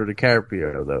Leonardo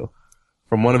DiCaprio, though,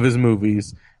 from one of his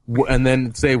movies. and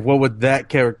then say, what would that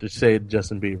character say to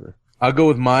Justin Bieber? I'll go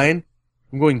with mine.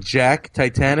 I'm going Jack,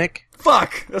 Titanic.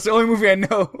 Fuck! That's the only movie I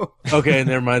know. Okay,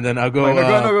 never mind then. I'll go...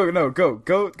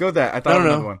 Go that. I thought of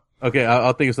another one. Okay,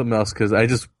 I'll think of something else, because I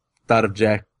just thought of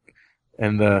Jack.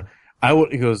 And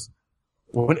he goes,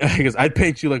 I'd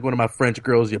paint you like one of my French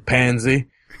girls, you pansy.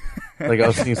 Like I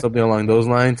was thinking something along those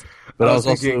lines. But I was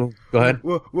thinking, also... Go ahead.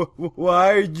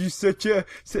 Why are you such a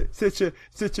jerk?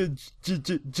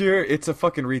 It's a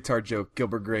fucking retard joke,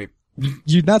 Gilbert Grape.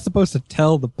 You're not supposed to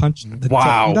tell the punch.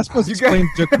 Wow. You're not supposed to explain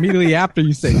the joke immediately after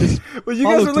you say this. Well, you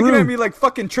guys are looking at me like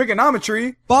fucking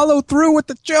trigonometry. Follow through with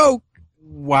the joke.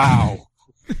 Wow.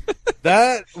 You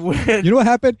know what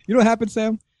happened? You know what happened,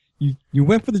 Sam? You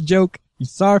went for the joke. You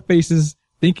saw our faces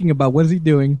thinking about what is he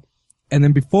doing. And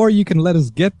then before you can let us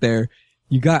get there,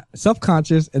 you got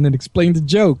self-conscious and then explained the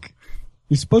joke.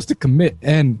 You're supposed to commit,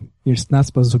 and you're not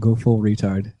supposed to go full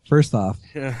retard. First off.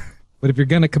 Yeah. But if you're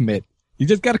going to commit, you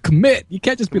just got to commit. You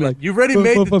can't just be like... You've already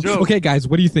made the joke. Okay, guys,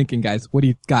 what are you thinking, guys?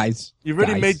 You've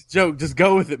already made the joke. Just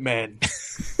go with it, man.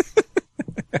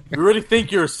 You already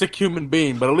think you're a sick human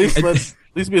being, but at least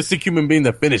be a sick human being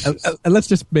that finishes. And let's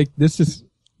just make this is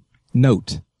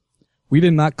note. We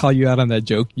did not call you out on that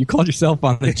joke. You called yourself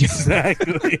on the joke.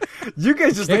 Exactly. You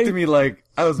guys just looked at me like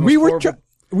I was. We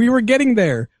were getting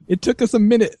there. It took us a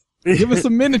minute. Give us a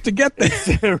minute to get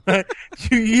there. Right?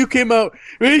 You came out.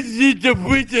 I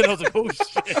was like, oh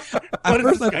shit.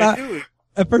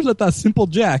 At first I thought Simple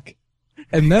Jack,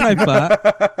 and then I thought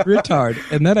retard,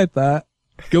 and then I thought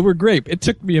Gilbert Grape. It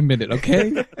took me a minute.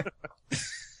 Okay.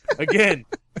 Again,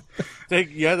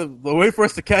 you have to wait for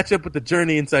us to catch up with the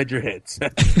journey inside your heads.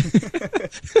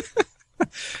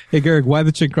 Hey, Garrick, why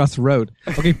the chick cross the road?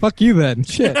 Okay, fuck you then.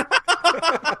 Shit.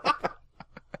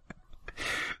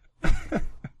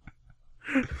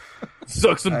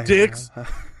 Suck some dicks.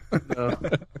 No.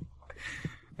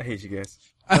 I hate you guys.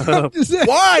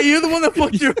 Why? You're the one that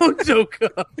fucked your own joke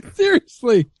up.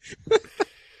 Seriously.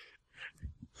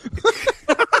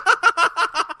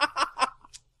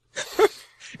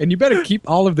 And you better keep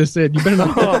all of this in. You better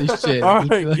not cut this shit. All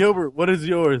right, Gilbert, what is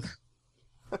yours?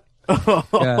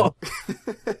 Yeah.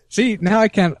 See, now I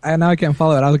can't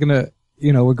follow it. I was gonna,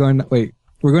 we're going off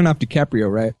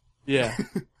DiCaprio, right? Yeah.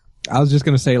 I was just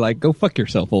gonna say, like, go fuck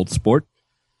yourself, old sport.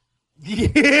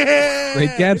 Yeah. Great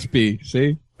Gatsby.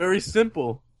 See. Very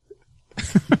simple.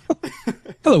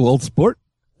 Hello, old sport.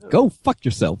 Go fuck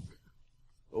yourself.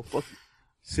 Go fuck.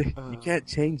 See, you can't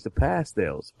change the past, there,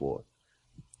 old sport.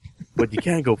 But you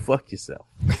can't go fuck yourself.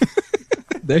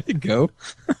 There you go.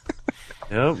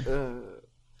 Yep. All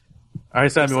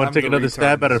right, Sam, you want to take another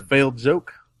stab at a failed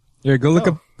joke? Yeah, go look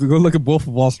up Wolf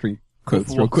of Wall Street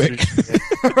quotes real quick.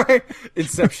 Right?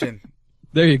 Inception.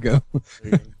 There you go.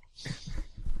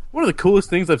 One of the coolest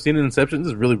things I've seen in Inception, this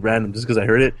is really random just because I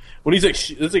heard it. When he's like,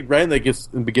 it's like right in in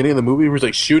the beginning of the movie where he's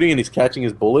like shooting and he's catching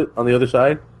his bullet on the other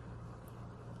side.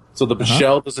 So the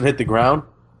shell doesn't hit the ground.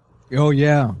 Oh,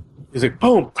 yeah. He's like,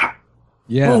 boom, ta,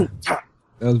 yeah. Boom, ta,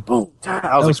 boom, ta.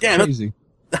 I was like, crazy.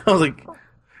 I was like,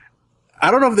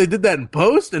 I don't know if they did that in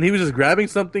post and he was just grabbing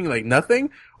something like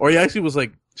nothing, or he actually was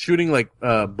like shooting like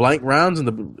blank rounds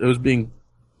and it was being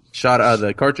shot out,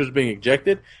 the cartridge was being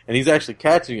ejected, and he's actually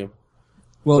catching him.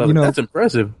 Well, so, that's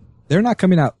impressive. They're not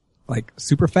coming out like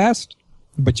super fast,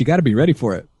 but you got to be ready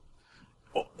for it.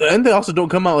 And they also don't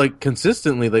come out like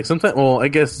consistently. Like sometimes, well, I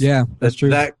guess that's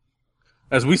true. That,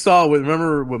 as we saw with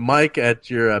Mike at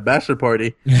your bachelor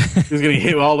party, he was getting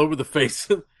hit all over the face,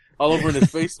 all over in his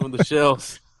face with the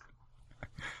shells.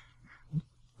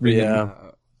 Yeah.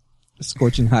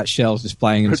 Scorching hot shells just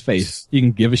flying in his face. You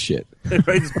can give a shit.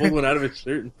 Right, just pulled one out of his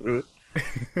shirt and threw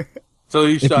it. So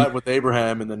he shot with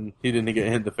Abraham, and then he didn't get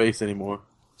hit in the face anymore.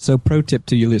 So pro tip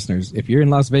to you listeners, if you're in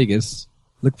Las Vegas,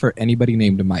 look for anybody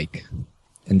named Mike,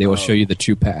 and they will show you the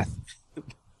true path.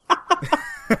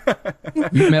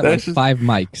 We met like 5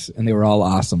 Mikes, and they were all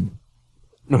awesome.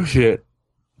 No shit.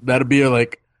 That'd be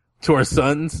like to our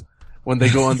sons when they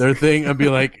go on their thing, and be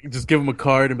like, just give them a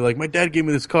card and be like, my dad gave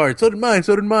me this card. So did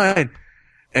mine.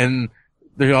 And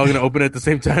they're all going to open it at the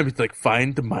same time. It's like,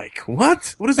 find the Mike.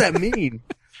 What? What does that mean?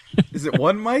 Is it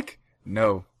one Mike?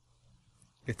 No.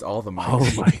 It's all the Mikes. All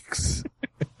the Mikes.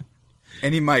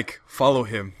 Any Mike, follow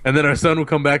him. And then our son will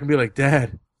come back and be like,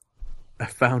 Dad, I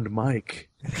found Mike.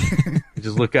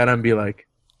 Just look at him and be like,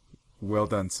 well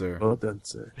done, sir. Well done,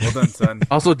 sir. Well done, son.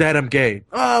 Also, Dad, I'm gay.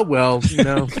 Oh, well,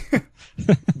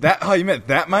 Oh, you meant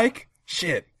that Mike?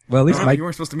 Shit. Well, at least Mike... You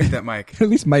weren't supposed to meet that Mike. At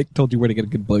least Mike told you where to get a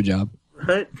good blowjob.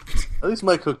 Right? At least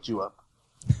Mike hooked you up.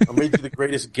 I made you the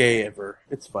greatest gay ever.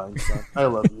 It's fine, son. I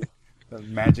love you. The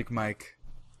magic Mike.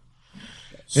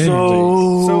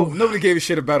 So nobody gave a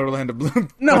shit about Orlando Bloom.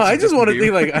 No, I just want to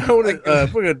think like I don't want to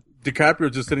put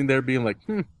DiCaprio just sitting there being like,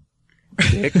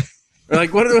 dick. Or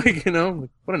like what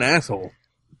what an asshole.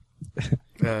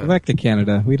 Go back to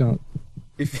Canada. We don't.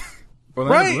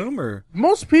 Orlando Bloom or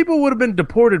most people would have been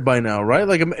deported by now, right?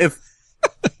 Like if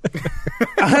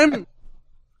I'm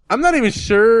not even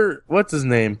sure what's his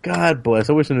name. God bless.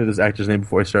 I wish I knew this actor's name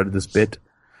before I started this bit.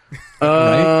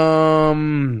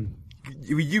 Right?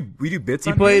 We do bits.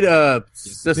 He played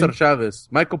Cesar Chavez,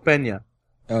 Michael Pena.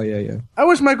 Oh yeah. I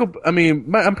wish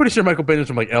I'm pretty sure Michael Pena's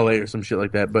from like L.A. or some shit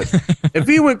like that. But if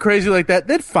he went crazy like that,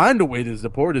 they'd find a way to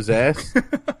deport his ass.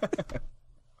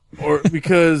 Or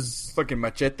because fucking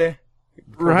machete.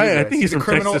 Right, I think he's from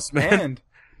Texas, man. And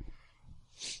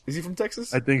is he from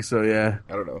Texas? I think so, yeah.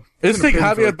 I don't know. Let's take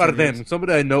Javier Bardem,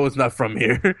 somebody I know is not from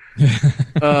here.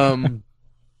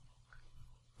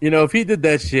 If he did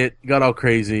that shit, got all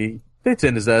crazy, they'd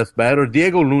send his ass bad. Or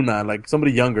Diego Luna, like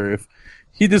somebody younger, if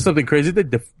he did something crazy,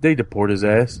 they deport his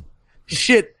ass.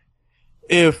 Shit,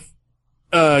 if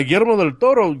Guillermo del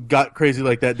Toro got crazy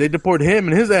like that, they deport him,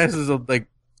 and his ass is like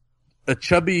a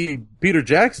chubby Peter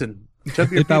Jackson.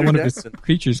 They thought one of his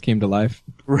creatures came to life.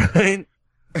 Right?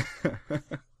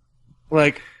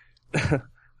 Like,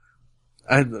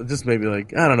 I just maybe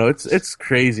like, I don't know. It's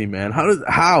crazy, man. How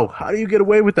do you get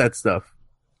away with that stuff?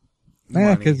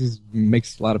 Yeah, because he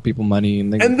makes a lot of people money.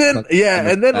 And then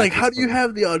like, how do you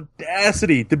have the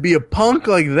audacity to be a punk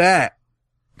like that?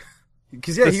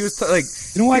 Because he was like,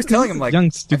 you know why? He was telling him like young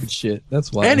stupid shit.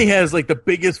 That's why. And he has like the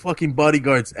biggest fucking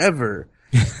bodyguards ever.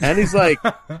 And he's like,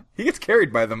 he gets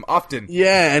carried by them often.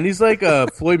 Yeah, and he's like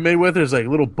Floyd Mayweather's like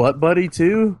little butt buddy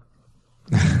too.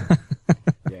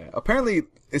 Yeah, apparently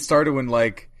it started when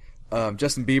like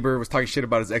Justin Bieber was talking shit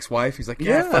about his ex-wife. He's like,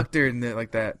 yeah, I fucked her and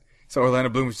like that. So Orlando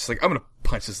Bloom was just like, I'm gonna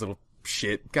punch this little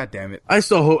shit. God damn it. I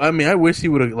wish he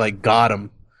would have like got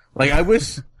him. Like I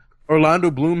wish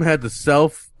Orlando Bloom had the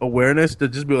self-awareness to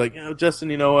just be like, Justin,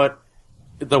 you know what?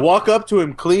 To walk up to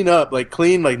him, clean, like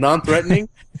non-threatening,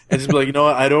 and just be like, you know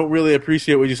what? I don't really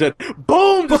appreciate what you said.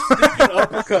 Boom! Just an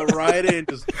uppercut right in,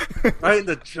 just right in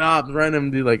the chops, right in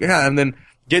him. Be like, and then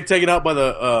get taken out by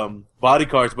the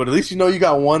bodyguards. But at least you know you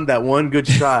got that one good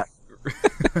shot.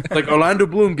 Like Orlando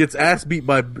Bloom gets ass beat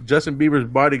by Justin Bieber's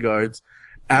bodyguards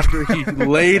after he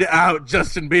laid out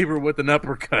Justin Bieber with an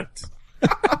uppercut,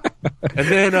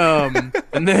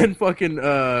 and then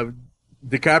fucking.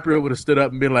 DiCaprio would have stood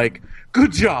up and been like,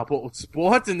 "Good job, old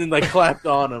sport," and then like clapped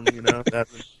on him. That'd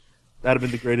have been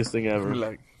the greatest thing ever.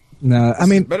 Like, no, I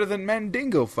mean, better than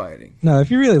Mandingo fighting. No, if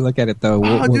you really look at it though,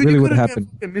 what really would happen?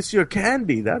 Monsieur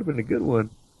Candy, that'd have been a good one.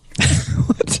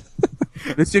 What?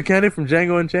 Monsieur Candy from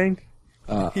Django Unchained.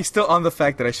 He's still on the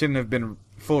fact that I shouldn't have been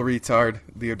full retard,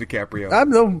 Leo DiCaprio.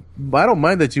 I don't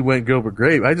mind that you went Gilbert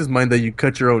Grape. I just mind that you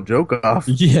cut your own joke off.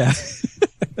 Yeah.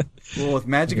 Well, with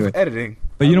magic of editing.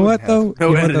 But you know what, though?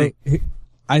 No editing.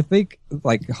 I think,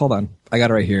 like, hold on. I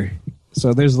got it right here.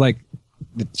 So there's, like,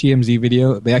 the TMZ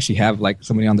video. They actually have, like,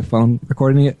 somebody on the phone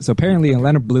recording it. So apparently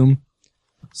Orlando Bloom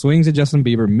swings at Justin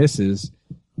Bieber, misses,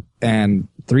 and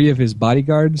 3 of his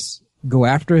bodyguards go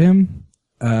after him.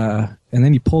 And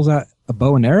then he pulls out a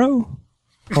bow and arrow?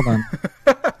 Hold on.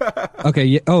 Okay.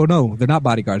 Yeah, oh, no. They're not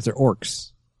bodyguards. They're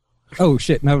orcs. Oh,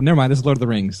 shit. No, never mind. This is Lord of the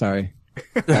Rings. Sorry.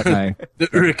 That guy. The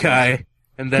Uruk-hai.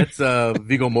 And that's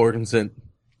Viggo Mortensen.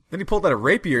 Then he pulled out a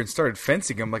rapier and started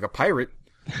fencing him like a pirate.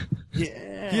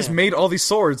 Yeah. He just made all these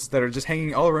swords that are just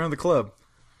hanging all around the club.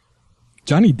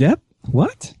 Johnny Depp?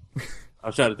 What? I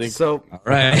was trying to think. So, all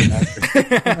right.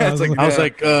 I was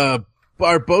like,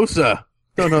 Barbosa.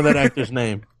 Don't know that actor's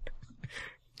name.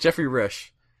 Jeffrey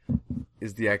Rush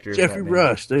is the actor. Jeffrey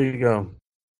Rush. There you go.